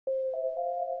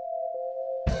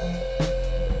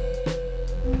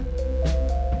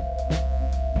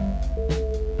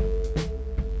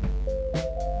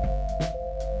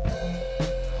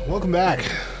Welcome back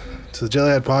to the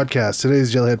Jellyhead podcast. Today's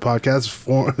Jellyhead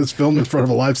podcast is filmed in front of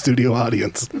a live studio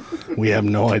audience. We have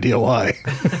no idea why.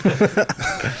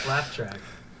 Laugh track.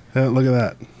 Look at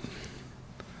that.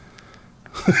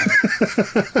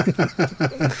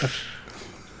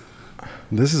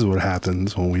 This is what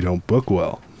happens when we don't book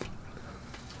well.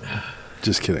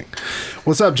 Just kidding.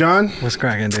 What's up, John? What's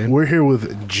cracking, dude? We're here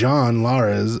with John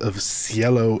Lares of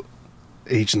Cielo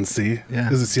Agency.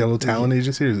 Yeah. Is it Cielo Talent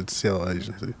Agency or is it Cielo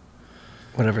Agency?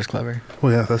 Whatever's clever.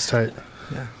 Well, yeah, that's tight.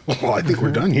 Yeah. Well, I think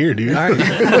we're done here, dude. All right.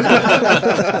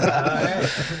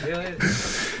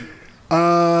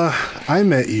 I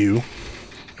met you.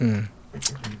 Where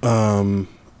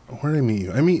did I meet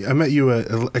you? I met you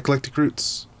at Eclectic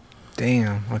Roots.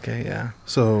 Damn. Okay. Yeah.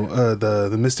 So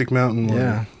the Mystic Mountain one.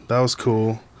 Yeah. That was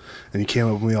cool. And you came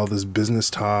up with me all this business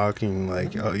talk, and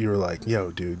like you were like, "Yo,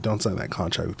 dude, don't sign that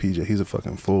contract with PJ. He's a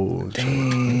fucking fool."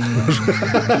 Damn.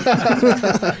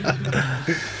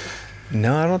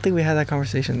 No, I don't think we had that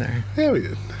conversation there. Yeah, we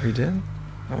did. We did.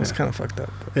 I was kind of fucked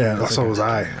up. Yeah, so was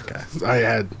I. Okay.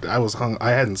 I was hung.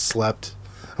 I hadn't slept.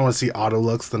 I went to see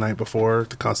Autolux the night before,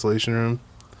 the Constellation Room,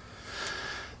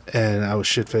 and I was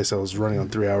shit faced. I was running on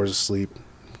 3 hours of sleep.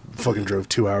 Fucking drove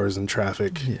 2 hours in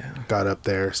traffic. Yeah. Got up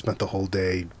there, spent the whole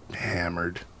day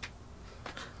hammered.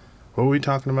 What were we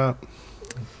talking about?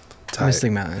 Tight.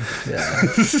 Mystic Mountain. Yeah.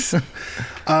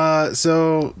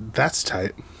 So that's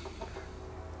tight.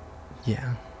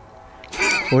 Yeah.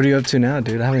 What are you up to now,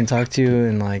 dude? I haven't talked to you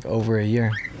in like over a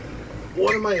year.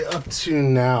 What am I up to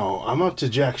now? I'm up to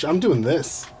jack. I'm doing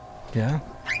this. Yeah.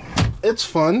 It's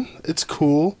fun. It's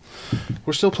cool.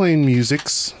 We're still playing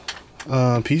musics.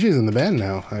 PJ's in the band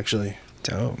now, actually.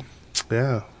 Dope.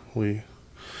 Yeah,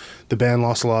 the band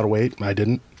lost a lot of weight. I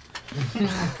didn't.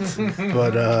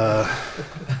 But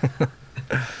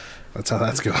that's how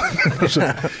that's going.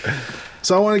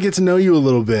 So I want to get to know you a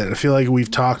little bit. I feel like we've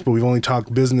talked, but we've only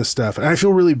talked business stuff. And I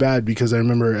feel really bad because I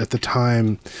remember at the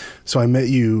time, so I met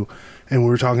you and we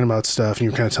were talking about stuff and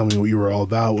you were kind of telling me what you were all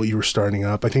about, what you were starting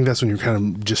up. I think that's when you were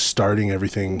kind of just starting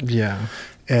everything. Yeah.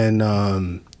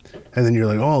 And then you're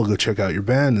like, oh, I'll go check out your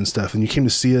band and stuff. And you came to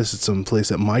see us at some place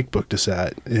that Mike booked us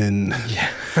at in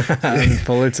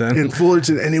Fullerton. In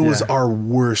Fullerton, and it was our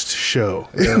worst show.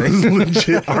 It was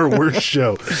legit our worst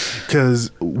show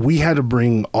because we had to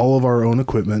bring all of our own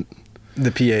equipment.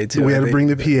 The PA too. We had to bring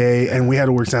the PA, and we had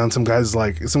to work down. Some guys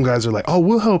are like, oh,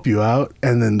 we'll help you out,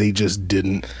 and then they just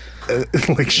didn't.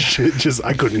 Like shit,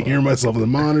 I couldn't hear myself in the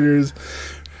monitors.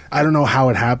 I don't know how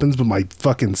it happens, but my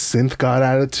fucking synth got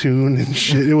out of tune and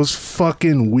shit. It was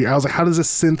fucking weird. I was like, how does a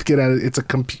synth get out of it's a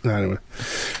computer? Anyway,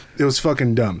 it was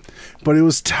fucking dumb. But it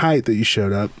was tight that you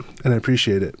showed up, and I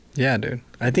appreciate it. Yeah, dude.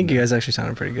 I think you guys actually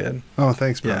sounded pretty good. Oh,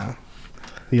 thanks, bro. Yeah.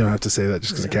 You don't have to say that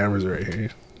just because the cameras are right here.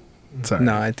 Sorry.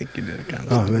 No, I think you did kind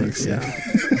of. Oh, thanks. Yeah.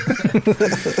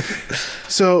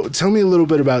 So tell me a little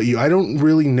bit about you. I don't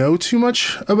really know too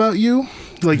much about you.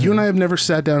 Like, you and I have never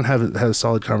sat down and had a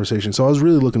solid conversation. So I was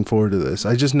really looking forward to this.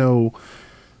 I just know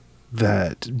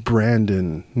that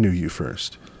Brandon knew you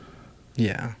first.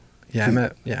 Yeah. Yeah,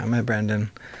 I met Brandon.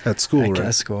 At school, right?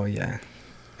 At school, yeah.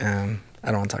 I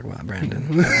don't want to talk about Brandon.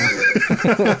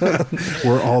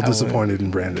 We're all disappointed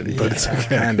in Brandon, but it's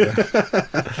okay. Kinda.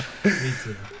 Me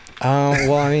too.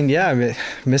 Well, I mean, yeah,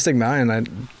 Mystic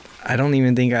Mountain, I don't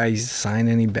even think I signed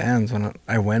any bands when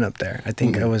I went up there. I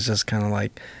think I was just kind of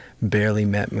like barely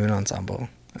met Moon Ensemble.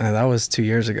 That was 2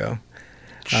 years ago.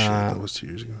 Shit, that was 2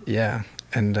 years ago. Yeah.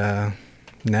 And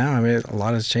now, I mean, a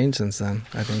lot has changed since then.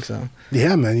 I think so.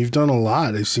 Yeah, man, you've done a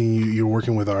lot. I've seen you're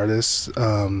working with artists.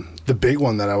 The big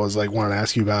one that I was like wanting to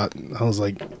ask you about, I was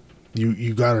like,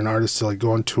 you got an artist to like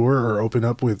go on tour or open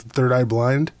up with Third Eye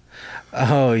Blind?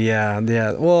 Oh, yeah.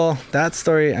 Well, that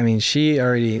story, I mean,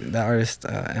 the artist,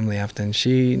 Emily Afton,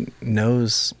 she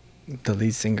knows the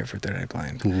lead singer for Third Eye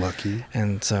Blind. Lucky.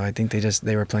 And so I think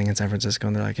they were playing in San Francisco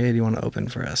and they're like, hey, do you want to open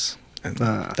for us? And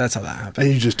that's how that happened.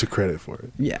 And you just took credit for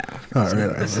it. Yeah. Oh,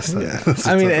 right.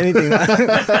 I mean, anything.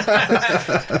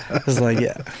 It's like,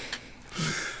 yeah.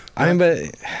 I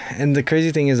mean, and the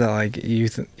crazy thing is that like you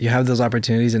have those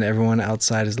opportunities and everyone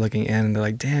outside is looking in and they're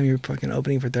like, damn, you're fucking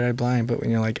opening for Third Eye Blind. But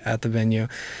when you're like at the venue,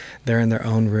 they're in their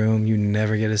own room. You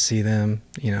never get to see them.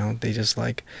 You know, they just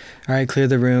like, all right, clear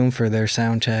the room for their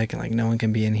sound check. And like, no one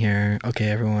can be in here. Okay,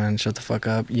 everyone, shut the fuck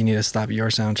up. You need to stop your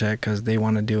sound check because they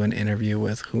want to do an interview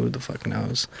with who the fuck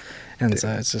knows. And so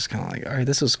it's just kind of like, all right,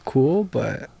 this is cool,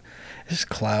 but it's just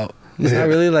clout. It's not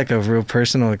really like a real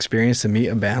personal experience to meet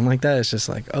a band like that. It's just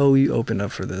like, oh, you opened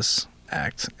up for this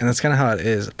act. And that's kind of how it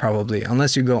is, probably,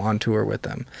 unless you go on tour with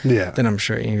them. Yeah. Then I'm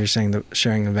sure you're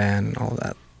sharing a van and all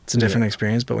that. It's a different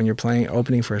experience. But when you're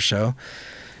opening for a show,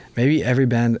 maybe every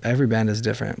band is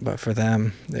different, but for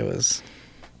them it was,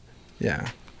 yeah.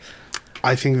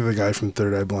 I think that the guy from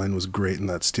Third Eye Blind was great in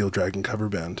that Steel Dragon cover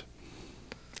band.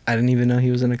 I didn't even know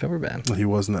he was in a cover band. He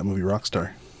was in that movie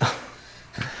Rockstar.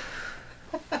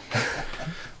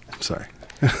 Sorry.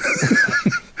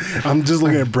 I'm just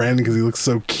looking at Brandon because he looks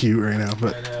so cute right now.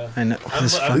 But I know.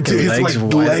 His I'm- fucking his legs,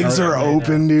 like wide legs open. are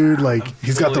open, dude. Like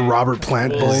he's got the Robert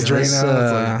Plant bulge right This,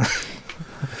 now.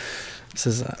 this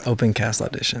is an open cast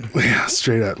audition. It's like, yeah,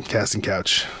 straight up casting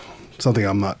couch. Something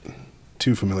I'm not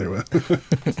too familiar with.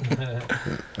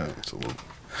 Absolutely.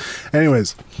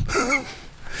 Anyways.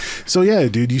 So yeah,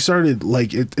 dude, you started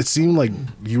like it seemed like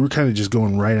you were kind of just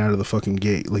going right out of the fucking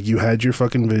gate. Like you had your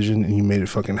fucking vision and you made it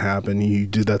fucking happen. You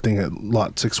did that thing at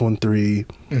Lot 613.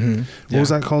 Mm-hmm. What was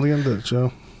that called again, the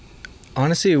show?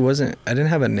 Honestly, it wasn't. I didn't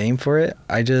have a name for it.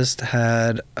 I just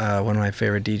had one of my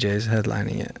favorite DJs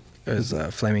headlining it. It was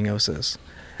Flaming Osis,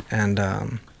 and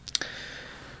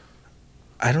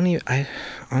I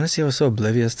honestly I was so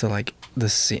oblivious to like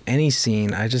any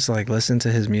scene. I just like listened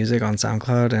to his music on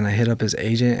SoundCloud, and I hit up his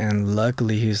agent, and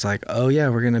luckily he's like, oh yeah,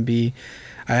 we're gonna be.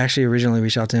 I actually originally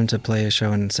reached out to him to play a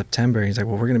show in September. He's like,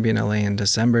 well, we're gonna be in LA in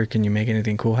December. Can you make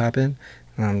anything cool happen?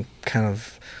 And I'm kind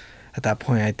of, at that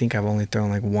point, I think I've only thrown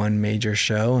like one major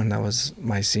show, and that was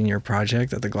my senior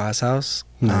project at the Glass House.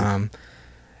 Nice.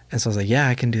 And so I was like, yeah,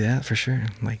 I can do that for sure.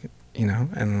 Like, you know,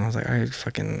 and I was like, all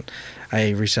right,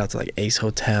 I reached out to like Ace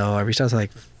Hotel. I reached out to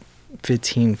like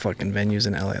 15 fucking venues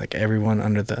in LA, like everyone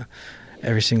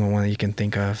every single one that you can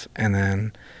think of. And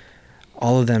then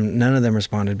all of them, none of them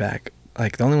responded back.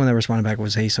 Like the only one that responded back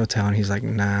was Ace Hotel, and he's like,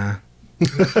 nah.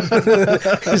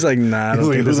 He's like, nah. I don't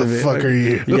think Who this the will be. fuck Like, are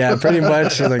you? yeah, pretty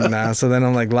much. He's like, nah. So then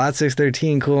I'm like, Lot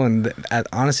 613, cool. And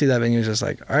honestly, that venue is just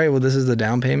like, all right, well, this is the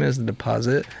down payment, is the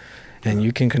deposit, and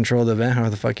you can control the event however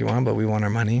the fuck you want, but we want our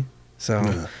money.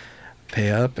 So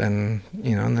pay up, and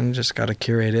you know, and then just got to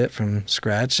curate it from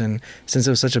scratch. And since it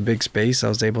was such a big space, I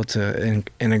was able to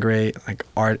integrate like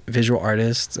visual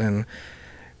artists, and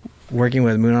working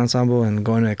with Moon Ensemble and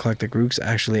going to eclectic groups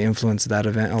actually influenced that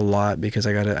event a lot, because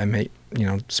I met, you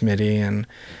know, Smitty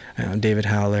and David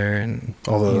Howler and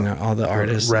all the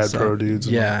artists, Rad Pro dudes.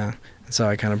 Yeah. So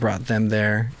I kind of brought them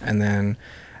there, and then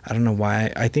I don't know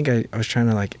why. I think I was trying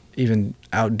to like even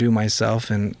outdo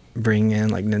myself and bring in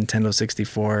like Nintendo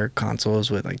 64 consoles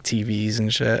with like TVs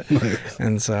and shit. Nice.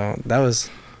 And so that was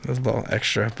a little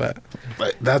extra, but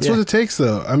that's what it takes,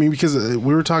 though. I mean, because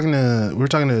we were talking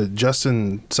to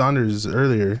Justin Saunders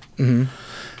earlier.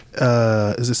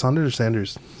 Mm-hmm. Is it Saunders or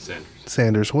Sanders?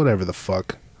 Sanders, whatever the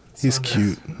fuck. He's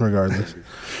cute, regardless.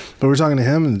 But we're talking to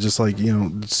him, and just like, you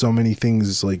know, so many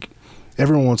things. Like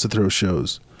everyone wants to throw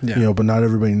shows. Yeah. You know, but not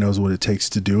everybody knows what it takes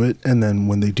to do it. And then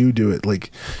when they do it, like,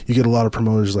 you get a lot of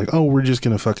promoters like, oh, we're just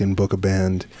going to fucking book a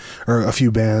band or a few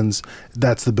bands.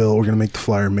 That's the bill. We're going to make the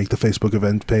flyer, make the Facebook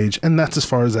event page. And that's as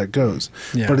far as that goes.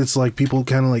 Yeah. But it's like people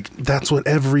kind of like, that's what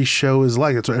every show is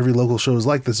like. That's what every local show is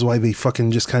like. This is why they fucking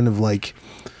just kind of like,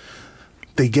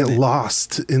 they get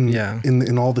lost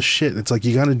in all the shit. It's like,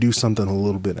 you got to do something a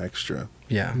little bit extra.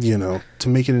 Yeah. You know, to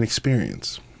make it an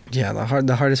experience. Yeah.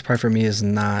 The hardest part for me is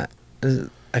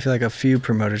I feel like a few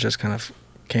promoters just kind of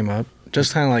came up,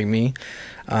 just kind of like me,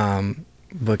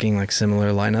 booking like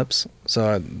similar lineups.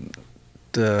 So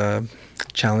the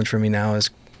challenge for me now is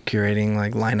curating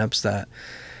like lineups that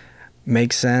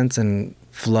make sense and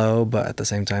flow, but at the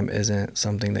same time isn't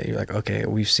something that you're like, okay,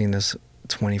 we've seen this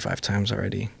 25 times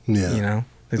already. Yeah. You know?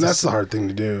 Like That's the hard thing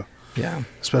to do. Yeah.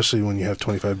 Especially when you have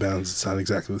 25 bands that sound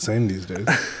exactly the same these days.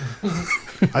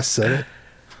 I said it.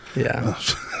 Yeah.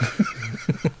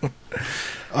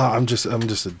 I'm just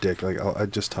a dick. Like I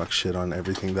just talk shit on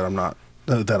everything that I'm not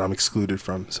that I'm excluded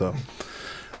from. So,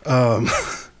 how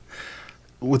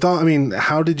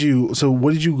did you? So,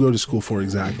 what did you go to school for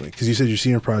exactly? Because you said your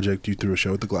senior project, you threw a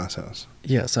show at the Glass House.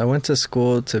 Yeah. So I went to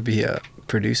school to be a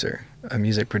producer, a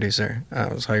music producer.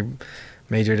 So I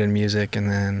majored in music, and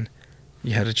then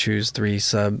you had to choose 3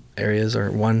 sub areas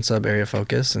or 1 sub area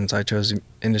focus, and so I chose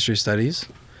industry studies.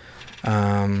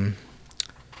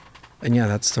 And yeah,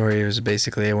 that story was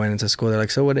basically, I went into school, they're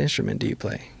like, so what instrument do you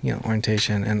play? You know,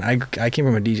 orientation. And I came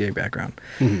from a DJ background.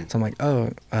 Mm-hmm. So I'm like,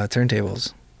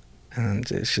 turntables. And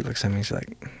she looks at me, she's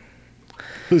like,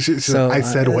 I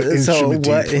said, what instrument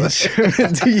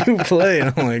do you play?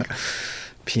 And I'm like,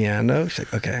 piano. She's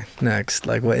like, okay, next.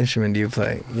 Like, what instrument do you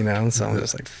play? You know? And so I'm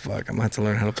just like, fuck, I'm gonna have to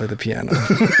learn how to play the piano.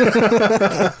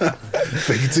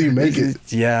 Fake it till you make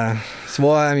it. Yeah. So,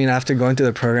 well, I mean, after going through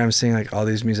the program, seeing like all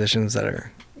these musicians that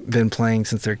are been playing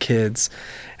since they're kids,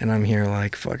 and I'm here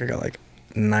like, fuck, I got like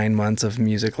 9 months of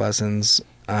music lessons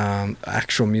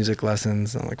actual music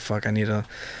lessons. I'm like, fuck,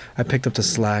 I picked up the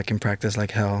slack and practiced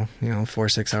like hell, 4 or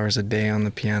 6 hours a day on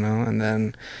the piano. And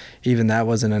then even that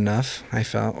wasn't enough, I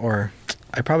felt, or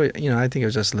I probably, I think it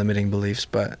was just limiting beliefs,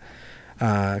 but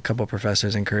a couple of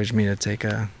professors encouraged me to take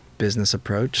a business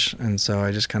approach. And so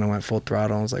I just kind of went full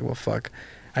throttle. I was like, well, fuck,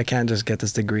 I can't just get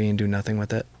this degree and do nothing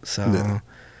with it. So Yeah.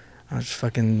 I was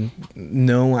fucking,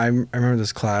 no, I remember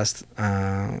this class,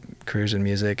 careers in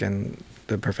music, and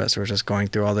the professor was just going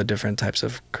through all the different types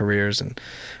of careers and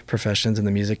professions in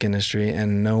the music industry,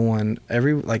 and no one,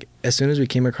 as soon as we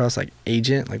came across like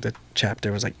agent, like the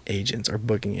chapter was like agents or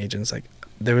booking agents, like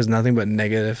there was nothing but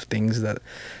negative things that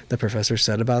the professor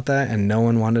said about that, and no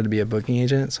one wanted to be a booking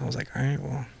agent. So I was like, all right,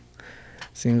 well,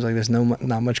 seems like there's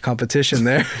not much competition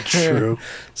there. True.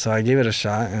 So I gave it a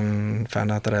shot and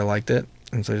found out that I liked it,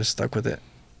 and so I just stuck with it.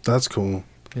 That's cool.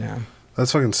 Yeah.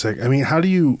 That's fucking sick. I mean, how do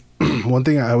you? One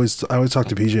thing I always talk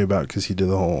to PJ about, because he did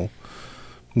the whole,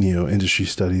 industry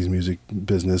studies, music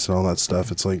business, and all that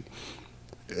stuff. It's like,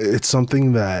 it's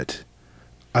something that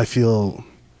I feel,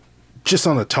 just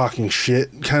on a talking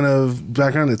shit kind of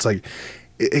background, it's like,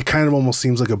 it kind of almost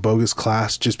seems like a bogus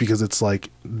class, just because it's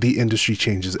like the industry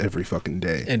changes every fucking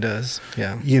day. It does,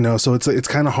 yeah. So it's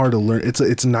kind of hard to learn.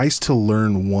 It's nice to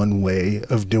learn one way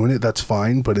of doing it. That's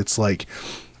fine, but it's like,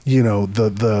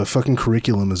 the fucking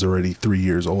curriculum is already 3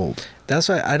 years old. That's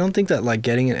why I don't think that like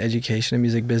getting an education in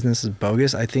music business is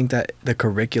bogus. I think that the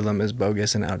curriculum is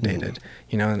bogus and outdated.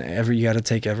 And you got to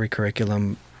take every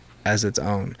curriculum as its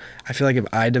own. I feel like if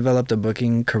I developed a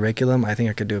booking curriculum, I think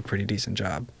I could do a pretty decent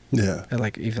job. Yeah. At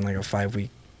like even like a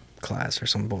 5-week class or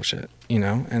some bullshit,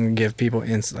 and give people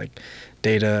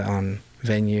data on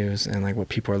venues and like what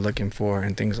people are looking for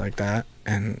and things like that,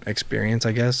 and experience,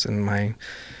 I guess, and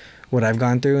what I've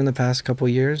gone through in the past couple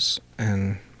years,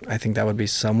 and I think that would be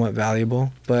somewhat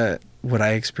valuable. But what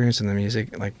I experienced in the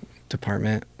music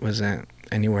department wasn't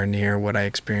anywhere near what I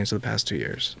experienced the past 2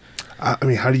 years. I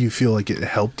mean, how do you feel like it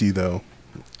helped you though?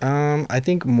 I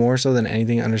think more so than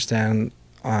anything, understand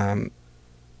how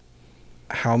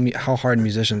hard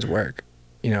musicians work.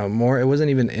 It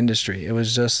wasn't even industry. It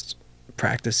was just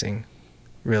practicing,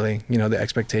 really. The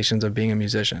expectations of being a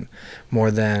musician, more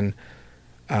than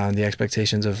the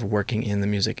expectations of working in the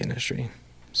music industry.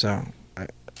 So,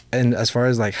 and as far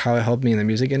as like how it helped me in the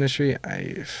music industry,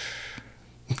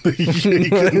 You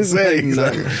couldn't say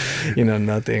exactly.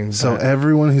 Nothing. So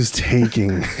everyone who's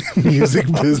taking music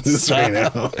business right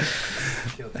now,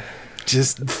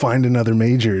 just find another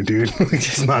major, dude.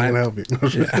 It's not gonna help you.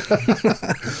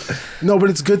 No, but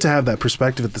it's good to have that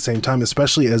perspective at the same time,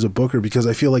 especially as a booker, because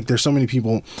I feel like there's so many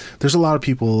people. There's a lot of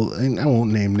people, and I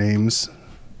won't name names.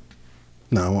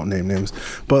 No, I won't name names.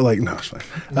 But no, it's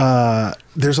fine.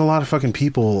 There's a lot of fucking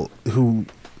people who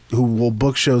will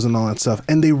book shows and all that stuff,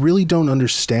 and they really don't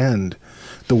understand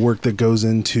the work that goes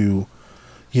into,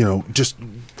 just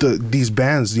these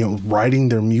bands, writing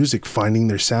their music, finding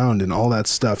their sound and all that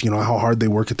stuff, how hard they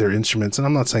work at their instruments. And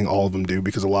I'm not saying all of them do,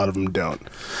 because a lot of them don't.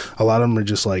 A lot of them are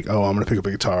just like, oh, I'm going to pick up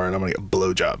a guitar and I'm going to get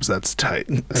blowjobs. That's tight.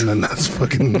 And then that's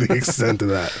fucking the extent of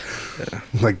that. Yeah.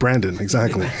 Like Brandon,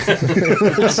 exactly. Yeah,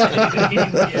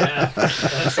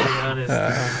 that's to be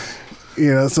honest.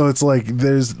 So it's like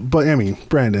but I mean,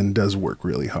 Brandon does work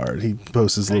really hard. He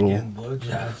posts his little.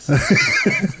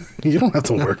 You don't have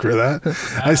to work for that.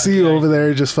 I see you over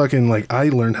there just fucking like, I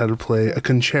learned how to play a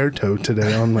concerto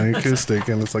today on my acoustic,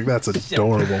 and it's like, that's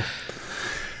adorable.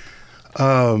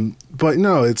 But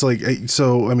no, it's like,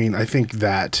 so I mean, I think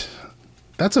that's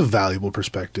a valuable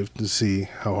perspective to see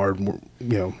how hard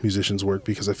musicians work,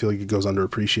 because I feel like it goes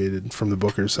underappreciated from the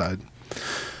booker side.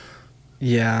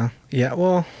 Yeah.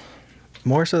 Well,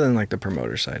 more so than like the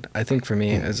promoter side. I think for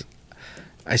me, as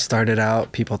I started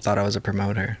out, people thought I was a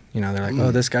promoter. They're like, oh,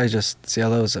 this guy's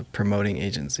Cielo is a promoting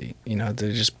agency.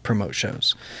 They just promote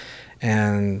shows.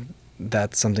 And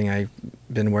that's something I've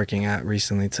been working at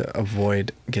recently to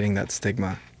avoid getting that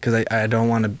stigma. Because I don't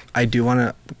want to, I do want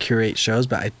to curate shows,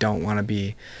 but I don't want to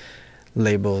be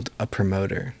labeled a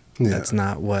promoter. Yeah. That's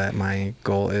not what my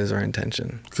goal is or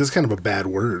intention. Because it's kind of a bad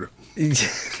word.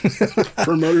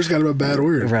 Promoter's kind of a bad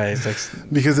word, right?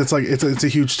 Because it's like it's a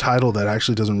huge title that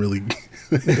actually doesn't really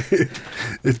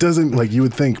it doesn't, like, you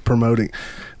would think promoting.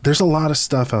 There's a lot of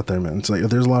stuff out there, man. It's like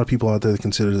there's a lot of people out there that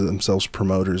consider themselves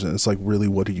promoters, and it's like, really,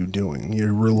 what are you doing?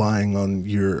 You're relying on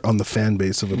the fan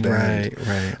base of a band,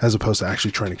 right, as opposed to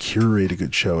actually trying to curate a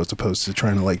good show, as opposed to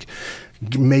trying to like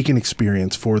make an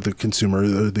experience for the consumer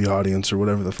or the audience or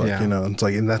whatever the fuck, Yeah. you know. It's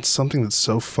like, and that's something that's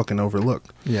so fucking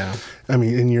overlooked. Yeah. I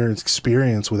mean, in your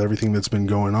experience with everything that's been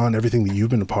going on, everything that you've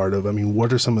been a part of, I mean,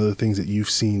 what are some of the things that you've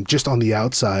seen just on the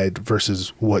outside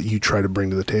versus what you try to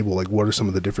bring to the table? Like, what are some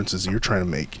of the differences you're trying to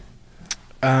make?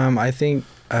 I think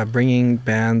bringing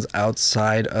bands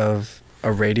outside of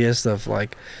a radius of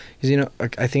like, 'cause, you know,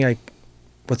 I think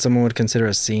what someone would consider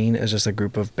a scene is just a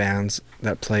group of bands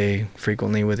that play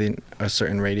frequently within a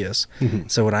certain radius. Mm-hmm.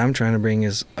 So what I'm trying to bring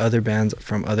is other bands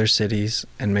from other cities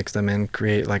and mix them in,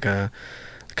 create like a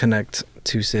connect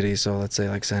two cities. So let's say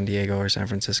like San Diego or San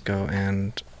Francisco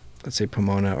and let's say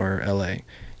Pomona or LA,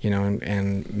 you know,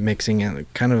 and mixing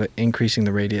it, kind of increasing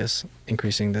the radius,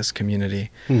 increasing this community.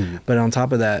 Mm-hmm. But on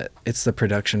top of that, it's the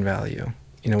production value.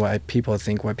 You know, why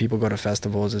people go to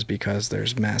festivals is because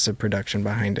there's massive production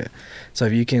behind it. So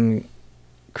if you can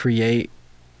create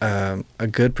a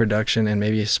good production and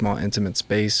maybe a small intimate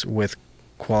space with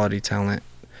quality talent,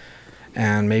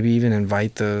 and maybe even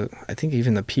invite I think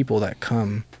even the people that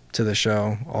come to the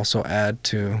show also add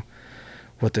to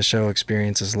what the show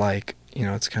experience is like. You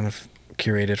know, it's kind of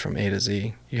curated from A to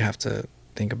Z. You have to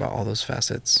think about all those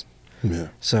facets. Yeah.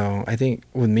 So I think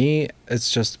with me,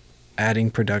 it's just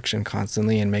adding production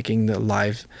constantly and making the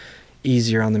live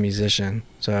easier on the musician.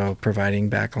 So providing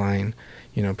backline,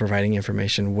 you know, providing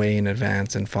information way in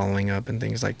advance and following up and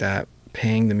things like that.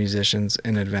 Paying the musicians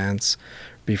in advance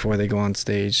before they go on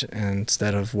stage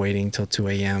instead of waiting till 2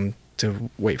 a.m.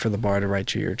 to wait for the bar to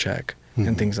write you your check. Mm-hmm.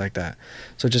 And things like that.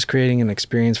 So just creating an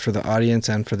experience for the audience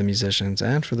and for the musicians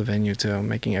and for the venue too,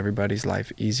 making everybody's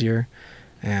life easier.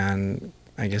 And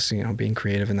I guess, you know, being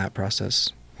creative in that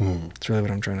process. It's really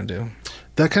what I'm trying to do.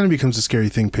 That kind of becomes a scary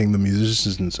thing, paying the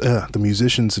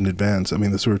musicians in advance. I mean,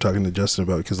 that's what we were talking to Justin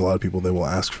about, because a lot of people, they will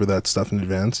ask for that stuff in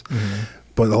advance. Mm-hmm.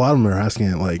 But a lot of them are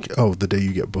asking it like, oh, the day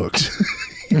you get booked.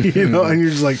 You know, and you're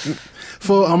just like,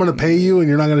 full, I'm going to pay you and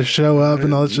you're not going to show up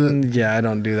and all that shit. Yeah, I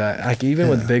don't do that. Like, even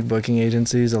with big booking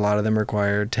agencies, a lot of them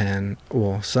require 10.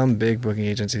 Well, some big booking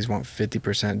agencies want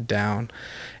 50% down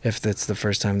if that's the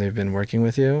first time they've been working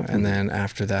with you. And then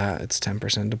after that, it's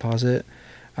 10% deposit.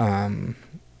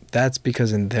 That's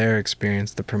because in their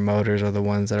experience, the promoters are the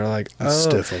ones that are like, oh,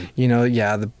 stiff 'em. You know,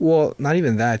 yeah. Well, not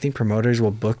even that. I think promoters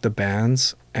will book the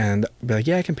bands and be like,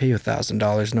 yeah, I can pay you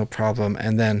 $1,000, no problem.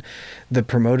 And then the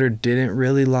promoter didn't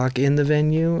really lock in the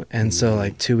venue. And so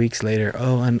like 2 weeks later,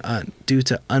 due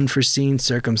to unforeseen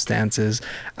circumstances,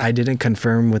 I didn't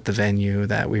confirm with the venue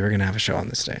that we were going to have a show on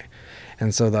this day.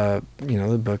 And so the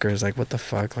booker is like, what the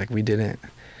fuck? Like, we didn't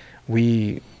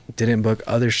book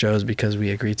other shows because we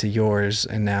agreed to yours,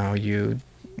 and now you're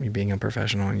being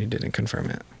unprofessional and you didn't confirm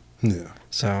it. Yeah.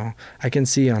 So I can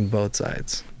see on both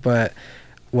sides. But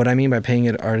what I mean by paying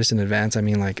an artist in advance, I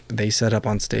mean like they set up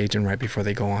on stage and right before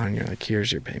they go on, you're like,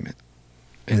 here's your payment.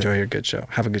 Enjoy your good show.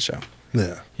 Have a good show.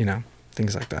 Yeah. You know,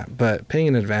 things like that. But paying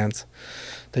in advance,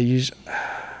 they usually...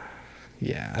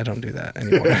 Yeah, I don't do that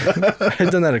anymore. I've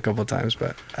done that a couple times,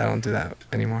 but I don't do that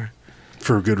anymore.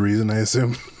 For a good reason, I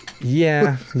assume.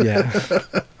 Yeah.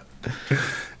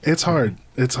 It's hard.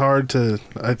 It's hard to,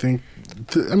 I think,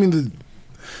 I mean,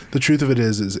 the truth of it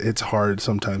is it's hard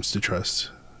sometimes to trust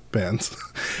bands.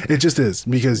 It just is,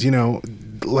 because, you know,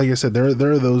 like I said, there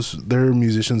are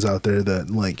musicians out there that,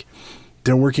 like,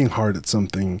 they're working hard at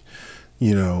something.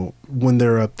 You know, when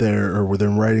they're up there or when they're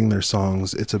writing their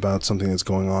songs, it's about something that's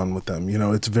going on with them. You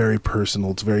know, it's very personal,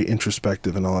 it's very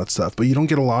introspective and all that stuff. But you don't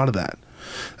get a lot of that,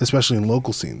 especially in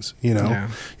local scenes. You know,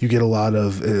 You get a lot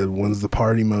of when's the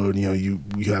party mode. You know,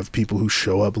 you have people who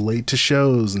show up late to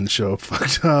shows and show up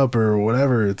fucked up or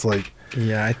whatever. It's like,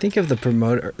 yeah, I think if the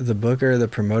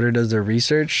promoter does their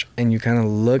research and you kind of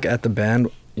look at the band,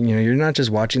 you know, you're not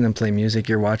just watching them play music,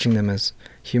 you're watching them as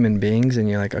human beings, and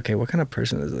you're like, okay, what kind of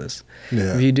person is this?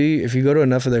 Yeah. If you go to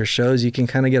enough of their shows, you can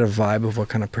kind of get a vibe of what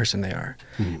kind of person they are.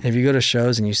 And if you go to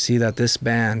shows and you see that this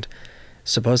band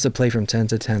supposed to play from 10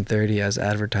 to 10:30 as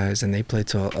advertised, and they play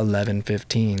till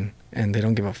 11:15, and they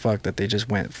don't give a fuck that they just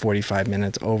went 45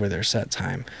 minutes over their set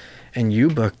time, and you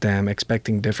book them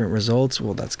expecting different results,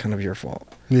 well, that's kind of your fault.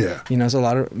 yeah, You know,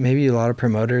 so maybe a lot of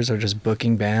promoters are just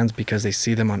booking bands because they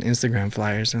see them on Instagram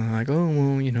flyers and they're like, oh,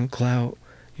 well, you know, clout,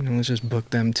 you know, let's just book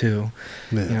them too.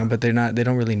 yeah. You know, but they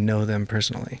don't really know them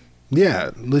personally.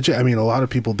 Yeah, legit. I mean, a lot of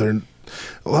people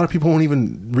won't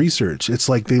even research. It's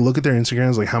like they look at their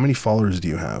Instagrams, like, how many followers do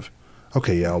you have?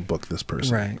 Okay, yeah, I'll book this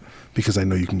person. Right. Because I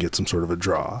know you can get some sort of a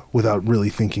draw, without really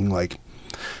thinking like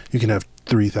you can have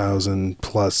 3,000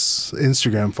 plus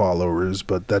Instagram followers,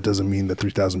 but that doesn't mean that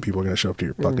 3,000 people are going to show up to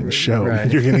your fucking show.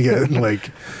 Right. You're going to get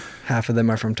like half of them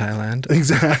are from Thailand.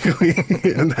 Exactly.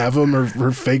 And half of them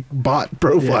are fake bot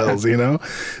profiles, you know?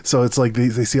 So it's like they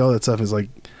see all that stuff. Is like,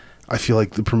 I feel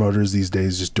like the promoters these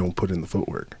days just don't put in the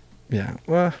footwork. Yeah.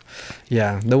 Well,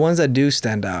 yeah. The ones that do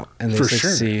stand out and they For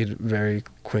succeed very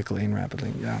quickly and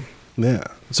rapidly. Yeah. Yeah.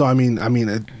 So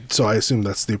so I assume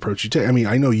that's the approach you take. I mean,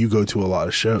 I know you go to a lot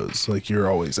of shows. Like, you're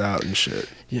always out and shit.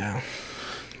 Yeah.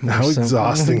 How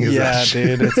exhausting is that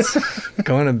shit? Dude, it's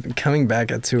coming back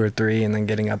at 2 or 3 and then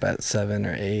getting up at 7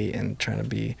 or 8 and trying to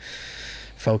be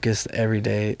focused every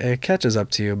day. It catches up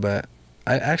to you, but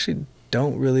I actually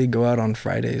don't really go out on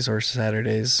Fridays or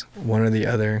Saturdays, one or the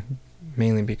other,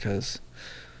 mainly because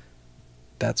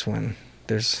that's when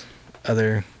there's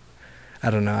other,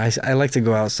 I don't know. I like to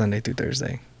go out Sunday through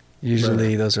Thursday.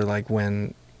 Usually those are like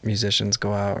when musicians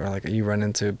go out, or like you run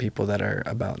into people that are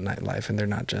about nightlife and they're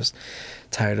not just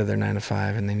tired of their 9 to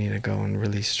 5 and they need to go and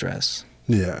release stress.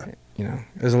 Yeah. You know,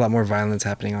 there's a lot more violence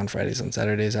happening on Fridays and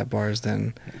Saturdays at bars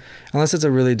than, unless it's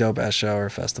a really dope ass show or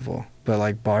festival. But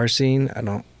like bar scene, I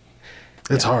don't.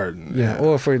 It's hard. Yeah.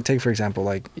 Or for example,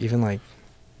 like even like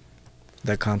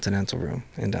the Continental Room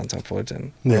in downtown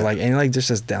Fullerton, or like any like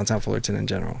just downtown Fullerton in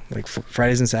general, like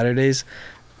Fridays and Saturdays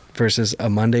versus a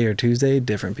Monday or Tuesday,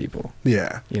 different people.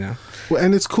 Yeah. You know? Well,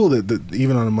 and it's cool that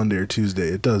even on a Monday or Tuesday,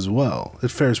 it does well. It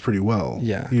fares pretty well.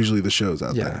 Yeah. Usually the shows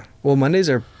out there. Well, Mondays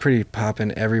are pretty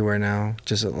popping everywhere now.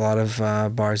 Just a lot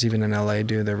of bars, even in LA,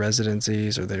 do their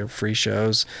residencies or their free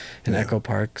shows in Echo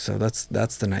Park. So that's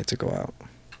the night to go out.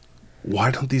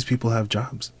 Why don't these people have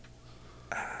jobs?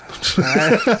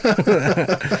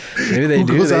 Maybe they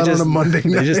do. Goes out on a Monday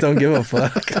night? They just don't give a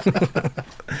fuck.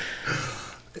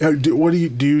 What do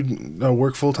you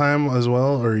work full time as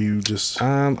well, or are you just?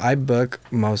 I book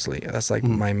mostly. That's like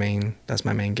my main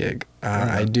gig.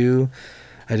 I did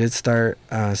start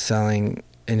selling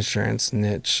insurance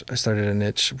niche. I started a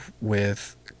niche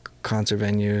with concert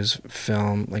venues,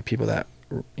 film, like people that,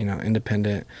 you know,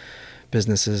 independent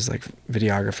businesses like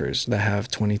videographers that have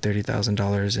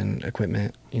 $20,000-$30,000 in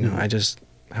equipment. You know, I just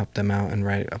help them out and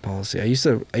write a policy. I used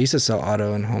to sell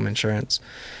auto and home insurance,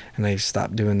 and I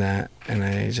stopped doing that, and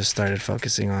I just started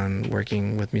focusing on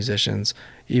working with musicians.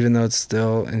 Even though it's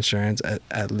still insurance,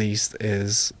 at least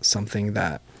is something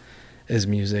that is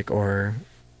music or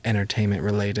entertainment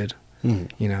related. You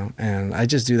know, and I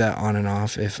just do that on and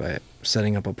off if I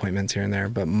setting up appointments here and there,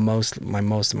 but most of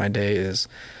my day is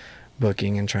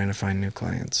booking and trying to find new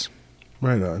clients.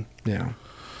 Right on. Yeah.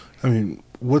 I mean,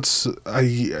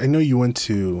 I know you went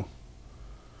to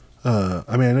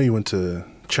I know you went to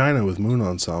China with Moon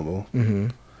Ensemble.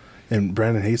 And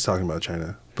Brandon hates talking about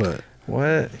China, but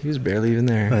what? He was barely even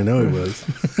there. I know he was.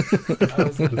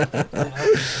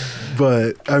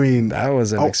 But I mean, that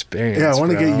was an experience. Yeah, I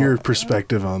want to get your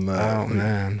perspective on that. Oh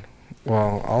man.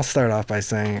 Well, I'll start off by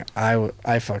saying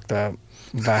I fucked up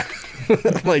by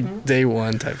like day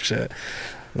one type shit.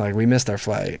 Like we missed our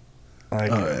flight. Like,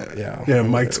 yeah,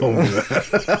 Mike told me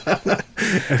that.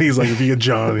 And he's like, if you get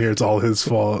John here, it's all his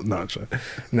fault. Not sure.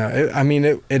 No,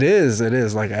 it is.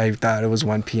 Like, I thought it was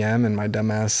 1 p.m. and my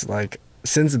dumbass, like,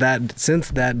 since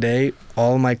that day,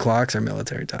 all my clocks are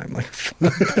military time. Like,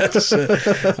 that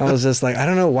shit. I was just like, I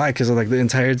don't know why, because like the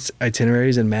entire itinerary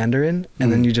is in Mandarin, and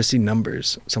then you just see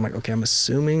numbers. So I'm like, okay, I'm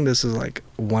assuming this is like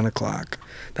 1 o'clock.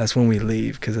 That's when we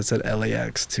leave, because it's at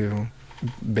LAX to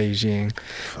Beijing.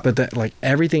 But that, like,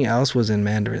 everything else was in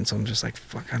Mandarin, so I'm just like,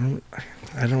 fuck, I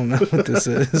don't know what this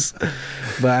is.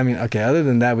 But I mean, okay, other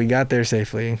than that, we got there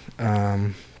safely.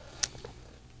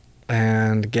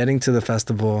 And getting to the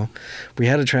festival, we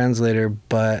had a translator,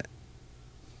 but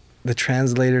the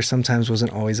translator sometimes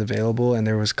wasn't always available, and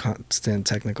there was constant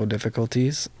technical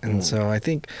difficulties. And so I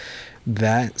think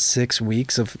that 6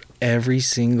 weeks of every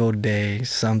single day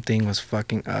something was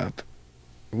fucking up,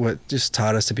 what just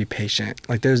taught us to be patient.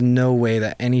 Like, there's no way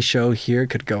that any show here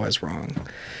could go as wrong,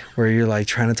 where you're like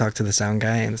trying to talk to the sound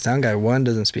guy, and the sound guy, 1,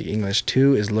 doesn't speak English,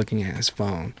 2, is looking at his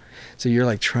phone. So you're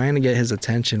like trying to get his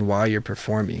attention while you're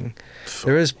performing.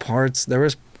 There was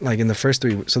like in the first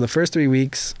 3, so the first 3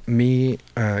 weeks, me,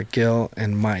 Gil,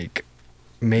 and Mike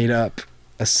made up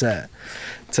a set.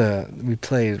 We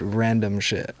played random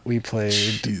shit. We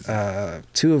played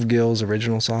 2 of Gil's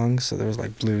original songs, so there was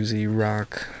like bluesy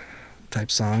rock type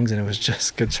songs, and it was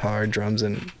just guitar, drums,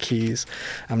 and keys.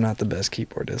 I'm not the best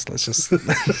keyboardist. Let's just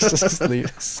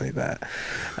say that.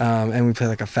 And we played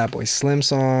like a Fatboy Slim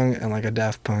song and like a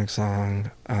Daft Punk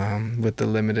song with the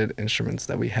limited instruments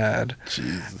that we had.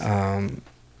 Jesus.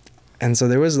 And so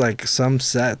there was like some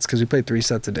sets, because we played 3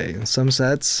 sets a day, and some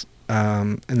sets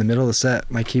in the middle of the set,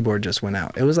 my keyboard just went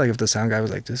out. It was like if the sound guy was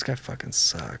like, "This guy fucking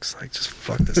sucks. Like, just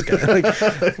fuck this guy."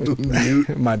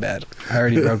 Like, my bad. I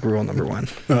already broke rule number 1.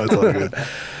 No, it's all good.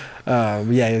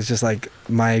 Yeah, it's just like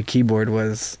my keyboard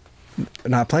was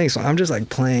not playing, so I'm just like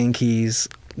playing keys.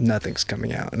 Nothing's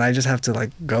coming out, and I just have to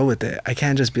like go with it. I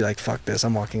can't just be like, "Fuck this,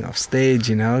 I'm walking off stage,"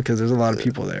 you know, because there's a lot of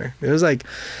people there. It was like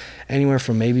anywhere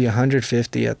from maybe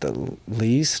 150 at the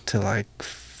least to like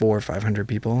 400 or 500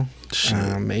 people,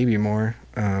 maybe more.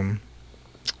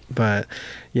 But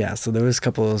yeah, so there was a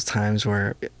couple of those times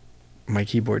where my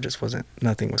keyboard just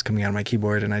nothing was coming out of my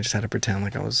keyboard, and I just had to pretend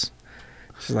like I was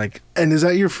just like. And is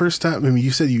that your first time? I mean, you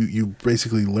said you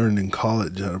basically learned in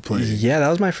college how to play. Yeah, that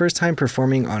was my first time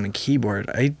performing on a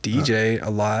keyboard. I DJ a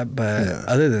lot, but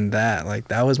other than that, like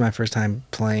that was my first time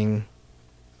playing.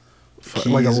 Keys,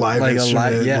 like a live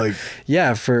instrument,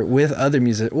 with other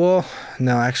music. Well,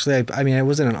 no, actually, I mean, I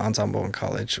was in an ensemble in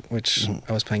college, which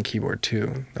I was playing keyboard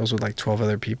too. That was with like 12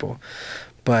 other people.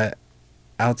 But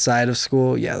outside of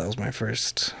school, yeah, that was my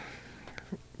first.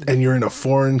 And you're in a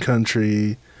foreign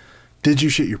country. Did you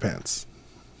shit your pants?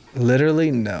 Literally,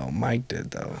 no. Mike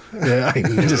did though. Yeah, I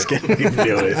knew just kidding. You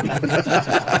knew it.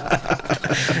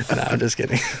 No, I'm just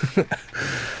kidding.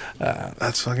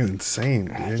 That's fucking insane,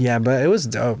 dude. Yeah, but it was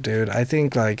dope, dude. I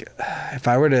think like if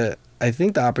I were to, I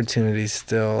think the opportunity's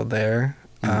still there,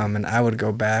 and I would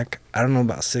go back. I don't know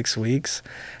about 6 weeks,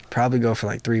 probably go for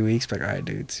like 3 weeks. Like, all right,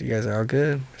 dudes, you guys are all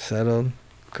good, settled,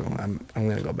 cool. I'm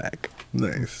gonna go back.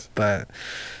 Nice. But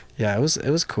yeah, it was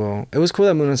cool. It was cool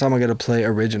that Moon Ensemble got to play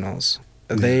originals.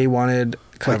 They wanted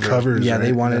covers. Like covers, yeah, right?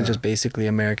 they wanted just basically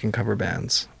American cover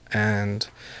bands. And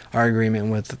our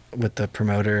agreement with the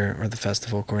promoter or the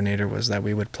festival coordinator was that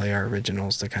we would play our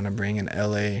originals to kind of bring an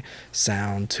LA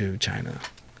sound to China,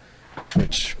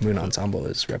 which Moon Ensemble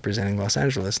is representing Los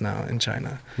Angeles now in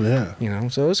China. Yeah. You know,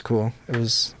 so it was cool. It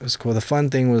was cool. The fun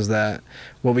thing was that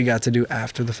what we got to do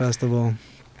after the festival,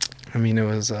 I mean, it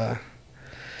was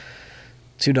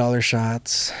 $2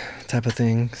 shots type of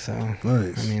thing. So,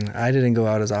 nice. I mean, I didn't go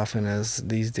out as often as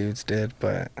these dudes did,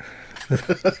 but...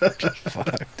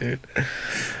 Fuck, dude.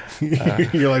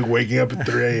 You're like waking up at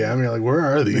 3 a.m. You're like, where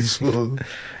are these?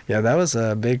 Yeah, that was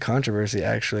a big controversy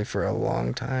actually for a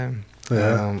long time.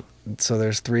 Yeah. So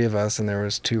there's 3 of us, and there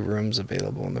was 2 rooms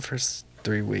available in the first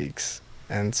 3 weeks,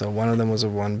 and so one of them was a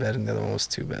 1 bed, and the other one was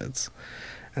 2 beds,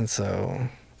 and so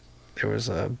there was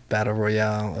a battle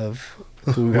royale of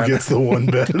who gets the 1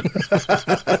 bed.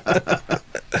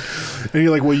 And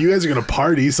you're like, well, you guys are going to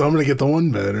party, so I'm going to get the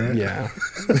 1 bed, right? Yeah.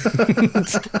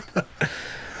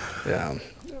 Yeah.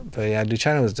 But yeah, dude,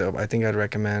 China was dope. I think I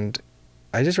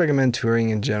just recommend touring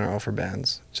in general for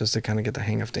bands, just to kind of get the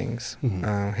hang of things.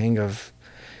 Hang of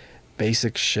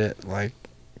basic shit, like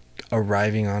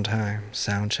arriving on time,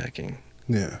 sound checking.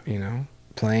 Yeah. You know,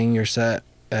 playing your set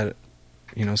at,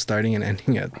 you know, starting and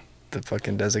ending at the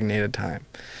fucking designated time.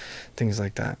 Things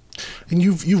like that. And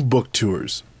you've booked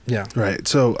tours. Yeah. Right.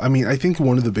 So, I mean, I think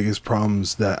one of the biggest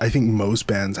problems that I think most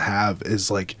bands have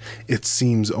is like it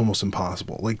seems almost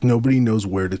impossible. Like nobody knows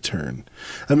where to turn.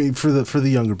 I mean, for the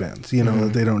younger bands, you know,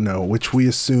 they don't know, which we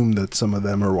assume that some of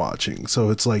them are watching. So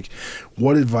it's like,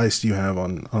 what advice do you have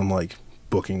on like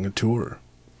booking a tour?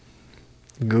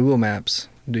 Google Maps.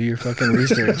 Do your fucking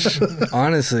research.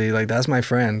 Honestly, like that's my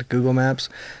friend, Google Maps.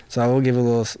 So I will give a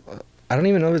little. I don't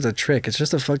even know if it's a trick. It's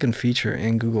just a fucking feature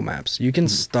in Google Maps. You can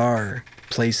star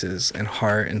places and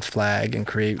heart and flag and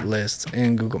create lists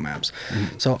in Google Maps.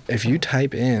 So if you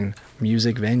type in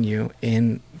music venue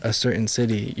in a certain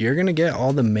city, you're going to get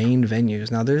all the main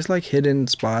venues. Now there's like hidden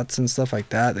spots and stuff like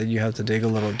that you have to dig a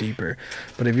little deeper.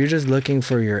 But if you're just looking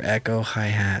for your echo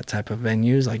hi-hat type of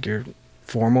venues, like your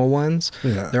formal ones,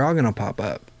 they're all going to pop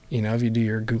up. You know, if you do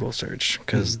your Google search,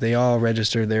 because they all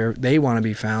register they want to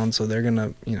be found, so they're going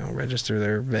to, you know, register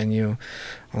their venue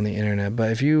on the internet.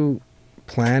 But if you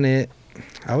plan it,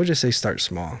 I would just say start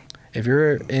small. If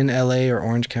you're in LA or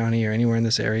Orange County or anywhere in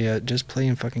this area, just play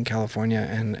in fucking California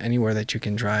and anywhere that you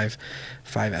can drive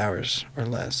 5 hours or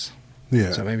less.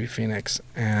 Yeah. So maybe Phoenix,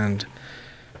 and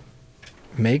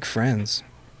make friends.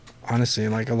 Honestly,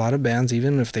 like a lot of bands,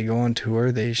 even if they go on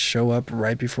tour, they show up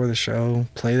right before the show,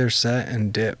 play their set,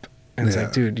 and dip. And it's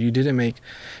like, dude, you're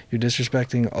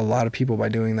disrespecting a lot of people by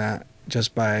doing that.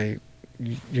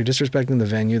 You're disrespecting the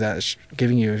venue that's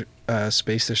giving you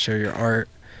space to share your art.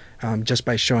 Just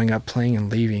by showing up, playing,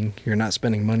 and leaving, you're not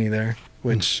spending money there,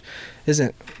 which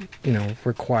isn't, you know,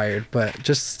 required. But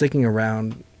just sticking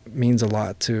around means a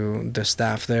lot to the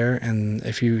staff there. And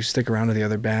if you stick around to the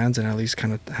other bands and at least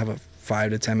kind of have a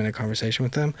 5 to 10 minute conversation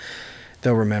with them,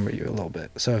 they'll remember you a little bit.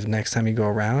 So if next time you go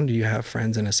around, you have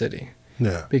friends in a city.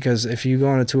 Yeah. Because if you go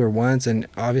on a tour once, and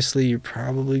obviously you're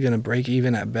probably going to break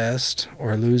even at best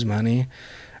or lose money,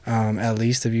 at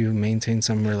least if you maintain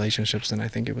some relationships, then I